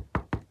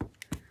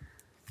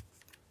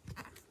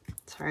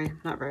 Sorry,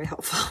 not very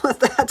helpful with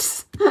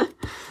that.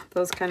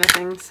 Those kind of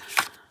things.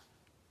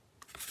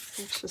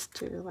 Let's just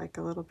do like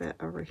a little bit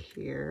over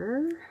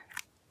here.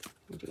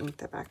 Need to ink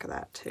the back of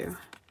that too.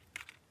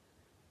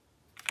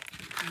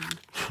 And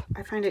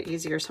I find it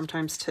easier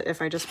sometimes to,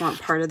 if I just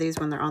want part of these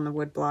when they're on the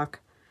wood block,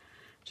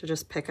 to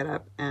just pick it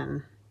up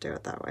and do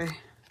it that way.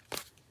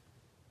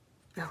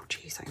 Oh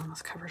geez, I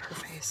almost covered her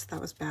face. That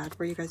was bad.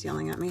 Were you guys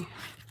yelling at me?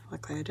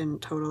 Luckily I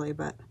didn't totally,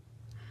 but.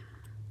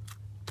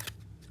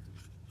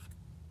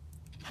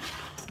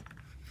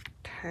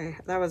 Okay,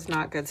 that was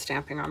not good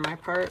stamping on my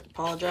part.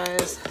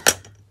 Apologize.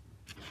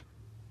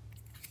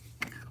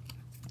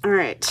 All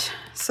right,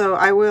 so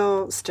I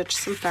will stitch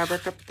some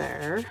fabric up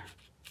there.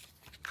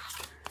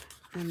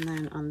 And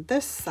then on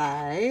this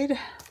side,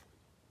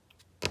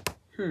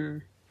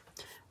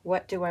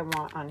 what do I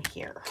want on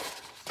here?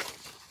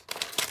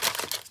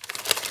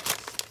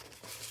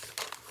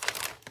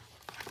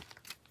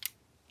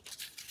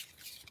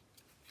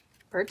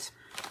 Birds.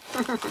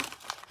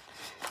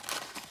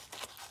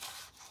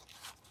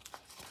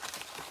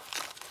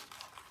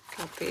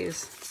 Got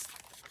these.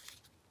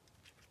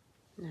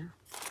 No.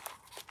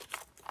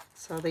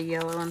 Saw the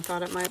yellow and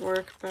thought it might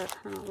work, but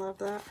I don't love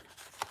that.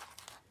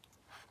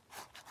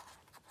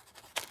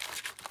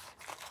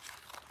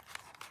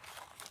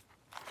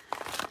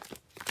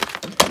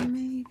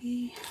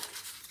 Maybe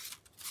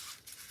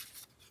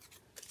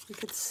we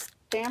could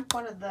stamp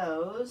one of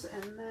those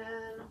and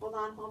then, hold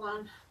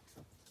on.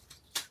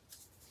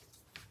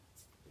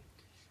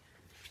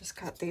 Just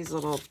got these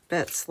little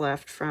bits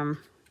left from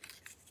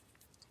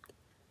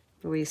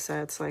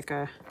Louisa. It's like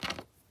a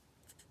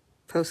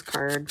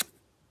postcard.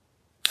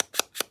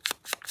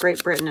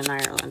 Great Britain and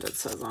Ireland, it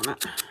says on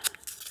it.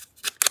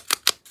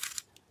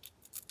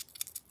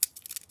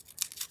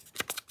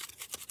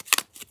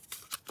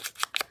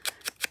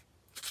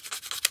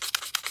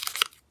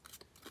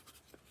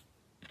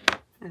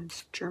 And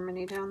it's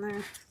Germany down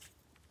there.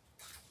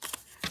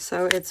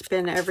 So it's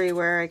been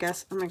everywhere, I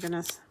guess. Oh my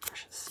goodness,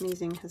 Gosh,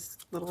 sneezing his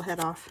little head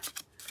off.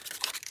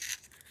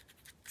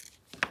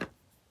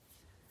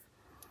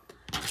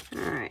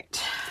 All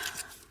right.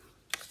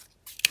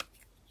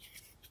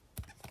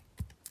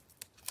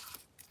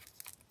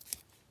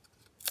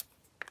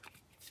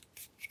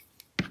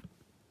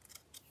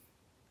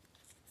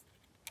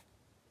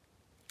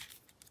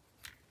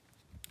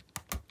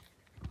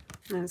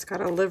 And it's got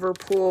a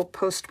Liverpool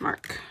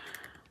postmark.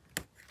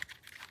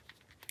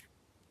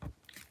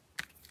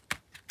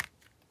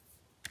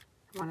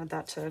 I wanted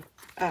that to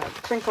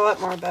crinkle up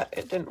more, but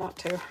it didn't want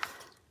to.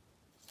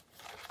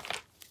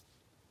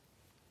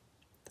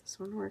 This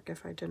one work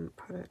if I didn't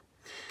put it.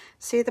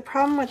 See, the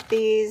problem with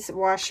these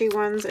washi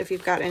ones, if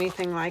you've got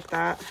anything like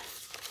that,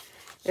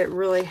 it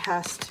really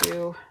has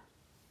to...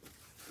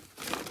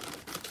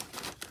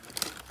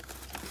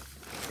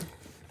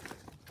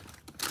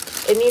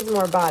 It needs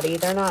more body.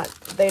 They're not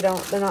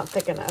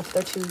thick enough.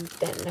 They're too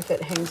thin if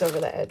it hangs over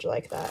the edge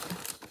like that.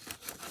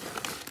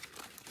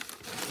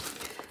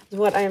 Is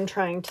what I am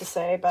trying to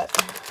say, but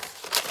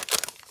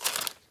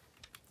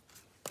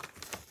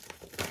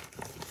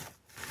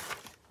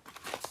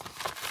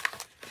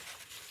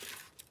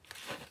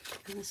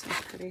this is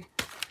pretty.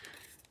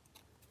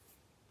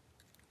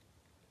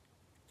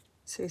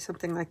 See,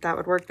 something like that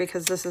would work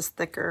because this is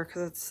thicker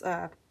because it's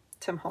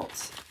Tim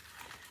Holtz.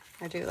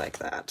 I do like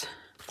that.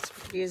 So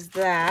we could use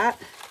that.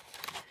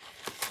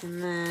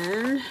 And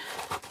then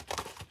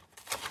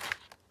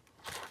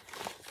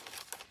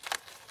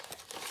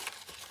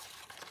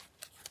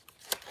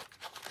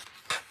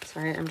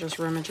sorry, I'm just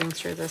rummaging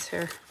through this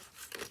here.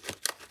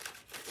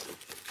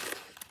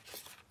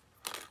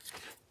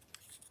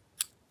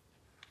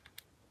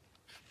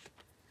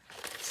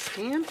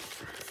 Stamp.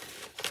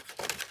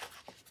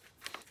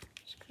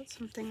 She's got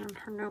something on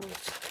her nose.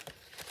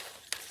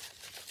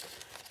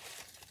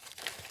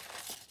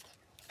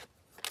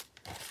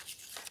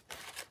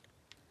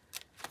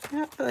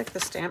 Yeah, I like the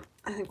stamp.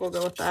 I think we'll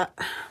go with that.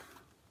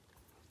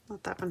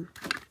 Not that one.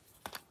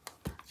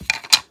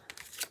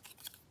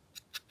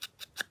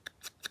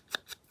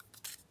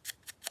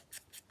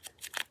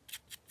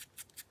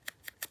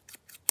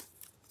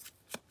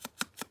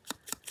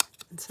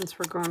 And since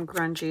we're going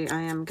grungy,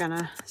 I am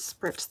gonna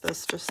spritz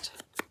this just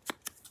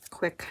a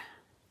quick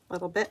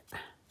little bit.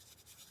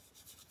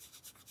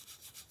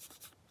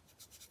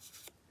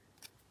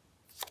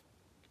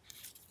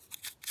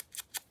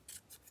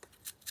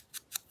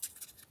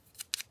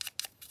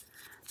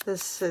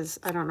 This is,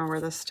 I don't know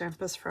where this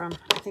stamp is from.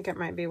 I think it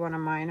might be one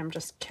of mine. I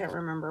just can't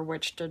remember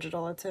which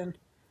digital it's in.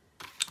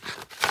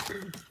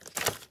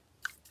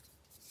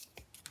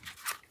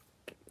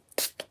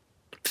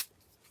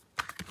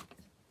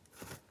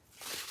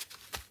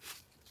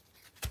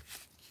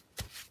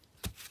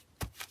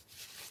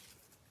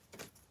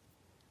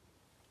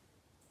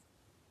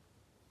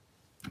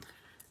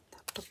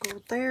 That'll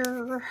go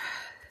there.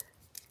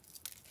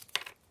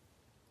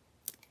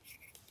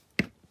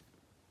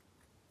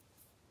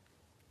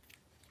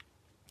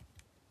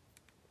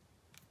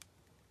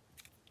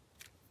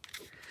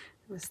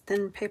 It was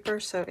thin paper,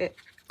 so it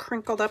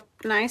crinkled up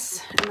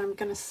nice, and I'm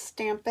gonna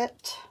stamp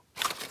it.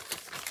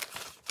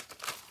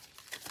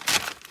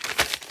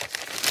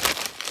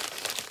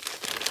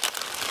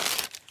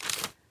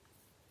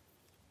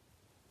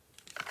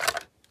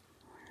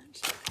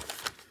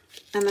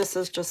 And this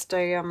is just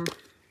a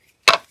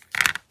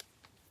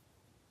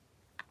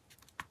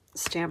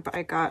stamp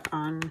I got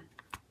on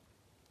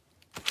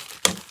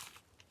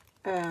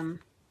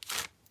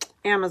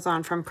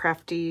Amazon from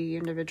Crafty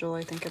Individual,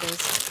 I think it is,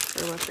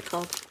 or what's it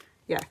called?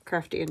 Yeah,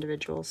 Crafty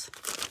Individuals.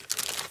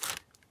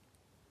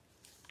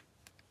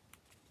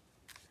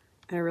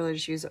 And I really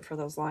just use it for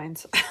those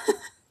lines.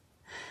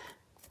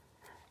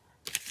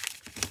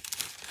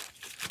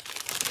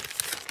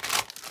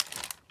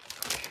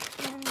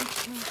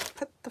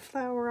 Put the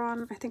flower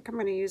on. I think I'm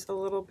going to use a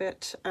little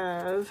bit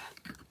of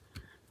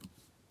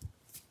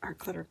our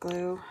glitter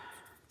glue.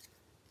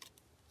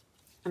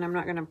 And I'm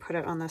not going to put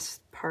it on this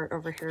part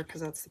over here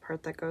because that's the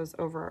part that goes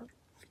over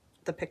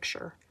the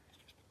picture.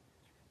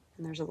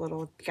 And there's a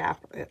little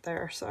gap right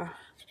there, so.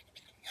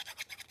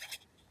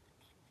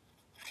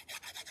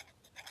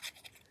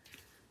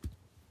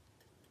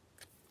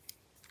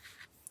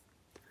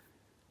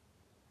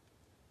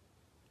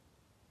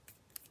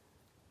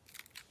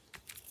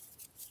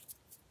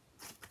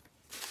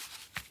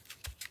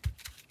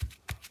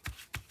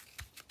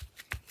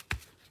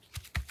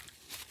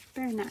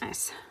 Very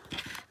nice.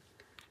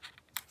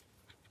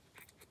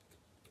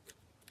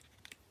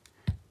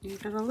 You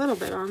got a little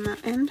bit on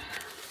that end.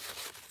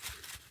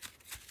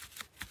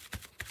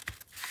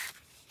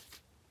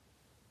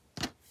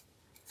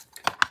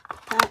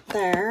 That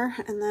there,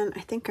 and then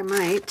I think I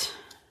might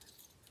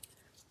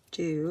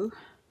do,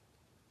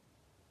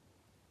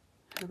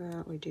 how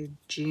about we do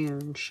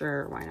June?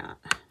 Sure, why not?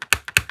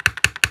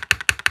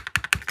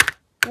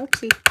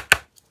 Oopsie.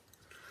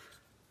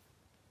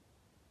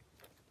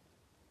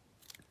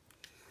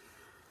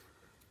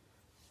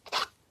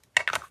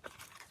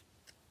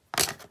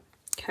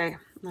 Okay,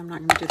 I'm not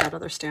going to do that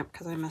other stamp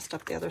because I messed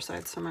up the other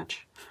side so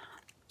much.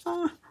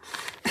 Oh,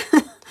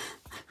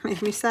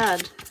 made me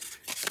sad.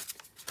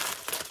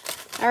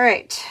 All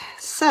right,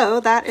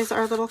 so that is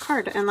our little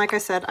card. And like I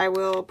said, I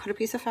will put a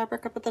piece of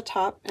fabric up at the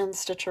top and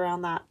stitch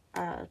around that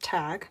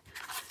tag.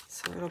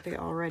 So it'll be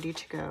all ready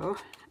to go.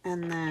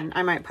 And then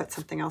I might put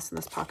something else in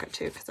this pocket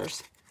too, because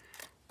there's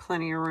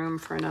plenty of room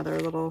for another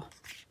little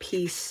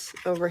piece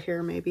over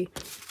here maybe.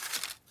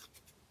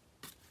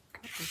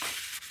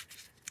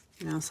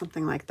 You know,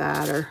 something like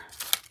that, or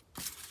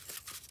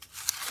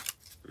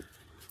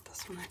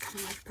this one I kind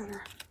of like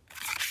better.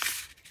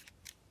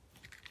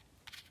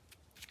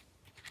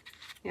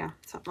 Yeah,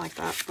 something like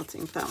that. Let's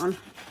ink that one.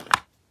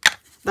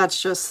 That's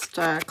just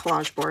a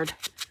collage board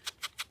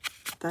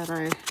that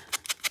I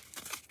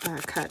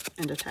cut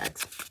into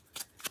tags.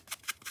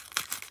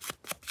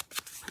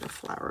 Put a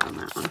flower on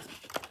that one.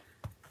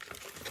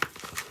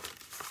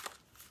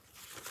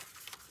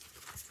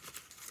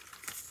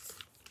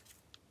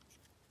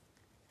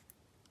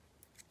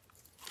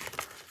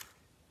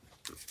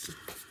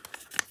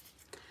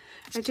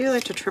 I do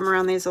like to trim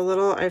around these a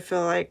little. I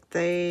feel like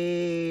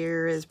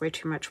there is way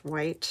too much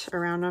white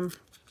around them.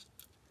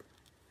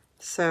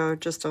 So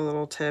just a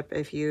little tip,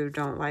 if you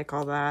don't like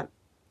all that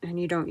and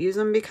you don't use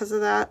them because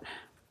of that,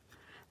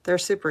 they're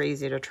super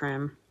easy to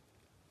trim.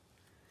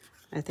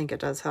 I think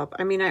it does help.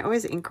 I mean, I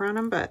always ink around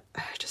them, but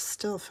I just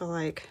still feel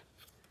like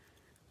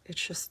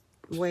it's just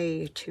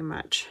way too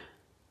much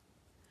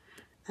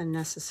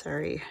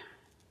unnecessary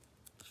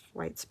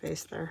white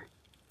space there.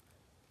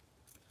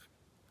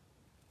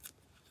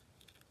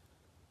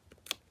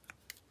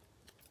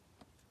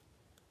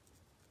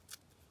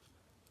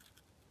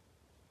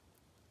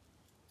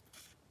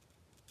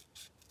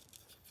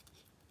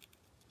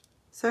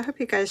 So I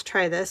hope you guys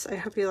try this. I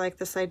hope you like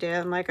this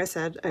idea. And like I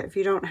said, if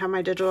you don't have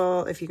my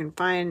digital, if you can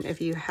find, if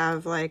you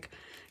have like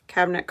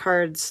cabinet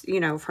cards, you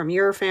know, from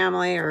your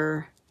family,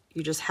 or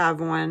you just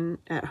have one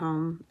at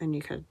home and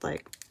you could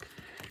like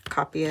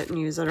copy it and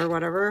use it or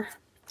whatever,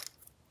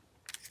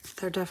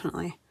 they're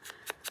definitely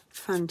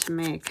fun to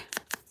make.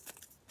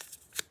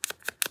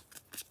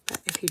 But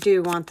if you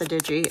do want the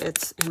digi,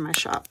 it's in my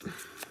shop.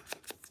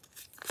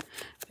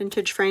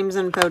 Vintage Frames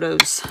and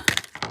Photos.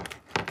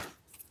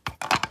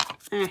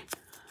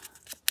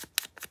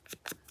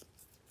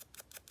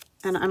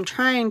 And I'm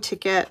trying to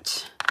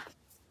get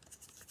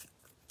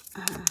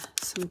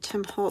some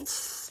Tim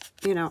Holtz,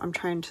 you know, I'm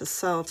trying to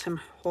sell Tim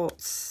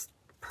Holtz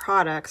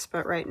products,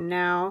 but right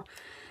now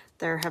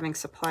they're having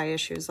supply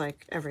issues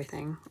like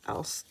everything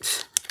else.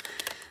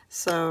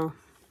 So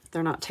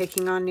they're not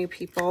taking on new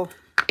people.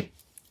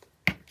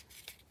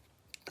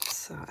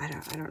 So I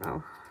don't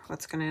know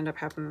what's going to end up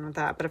happening with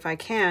that. But if I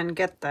can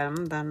get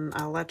them, then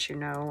I'll let you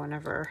know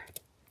whenever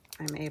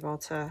I'm able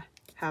to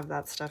have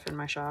that stuff in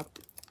my shop.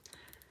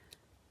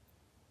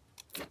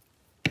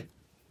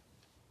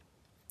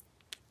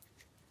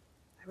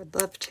 I would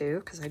love to,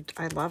 because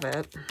I love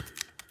it.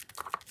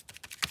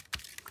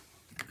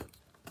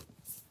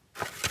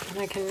 And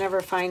I can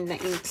never find the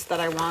inks that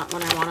I want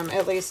when I want them,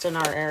 at least in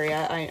our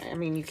area. I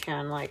mean, you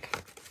can,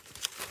 like,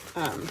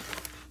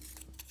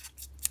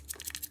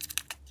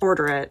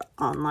 order it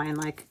online.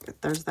 Like,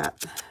 there's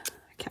that,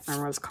 I can't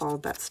remember what it's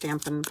called, that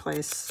stampin'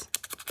 place.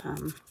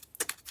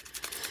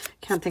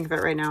 Can't think of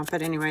it right now,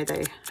 but anyway,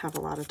 they have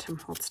a lot of Tim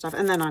Holtz stuff.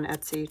 And then on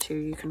Etsy too,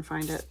 you can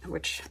find it,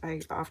 which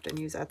I often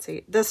use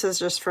Etsy. This is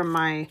just from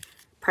my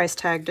price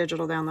tag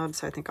digital download,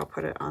 so I think I'll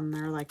put it on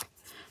there, like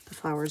the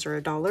flowers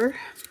are $1.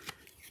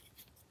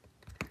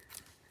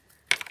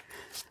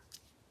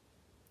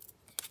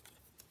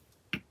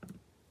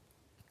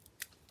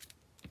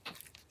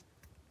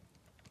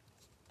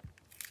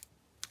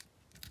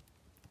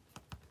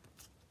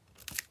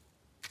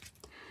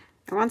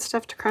 I want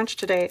stuff to crunch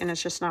today, and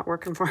it's just not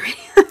working for me.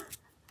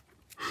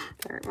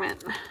 There it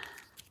went. I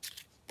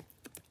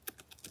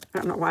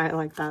don't know why I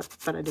like that,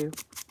 but I do.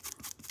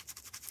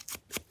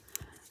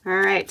 All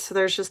right, so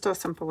there's just a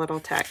simple little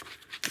tag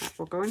that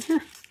will go in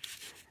here.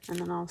 And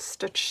then I'll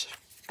stitch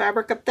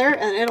fabric up there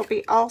and it'll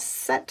be all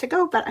set to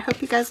go. But I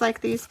hope you guys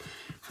like these.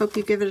 Hope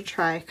you give it a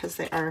try because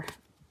they're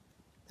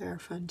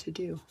fun to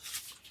do.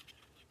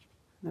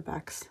 The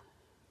backs.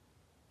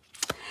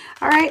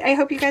 All right, I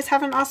hope you guys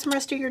have an awesome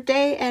rest of your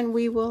day and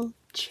we will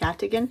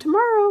chat again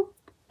tomorrow.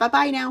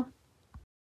 Bye-bye now.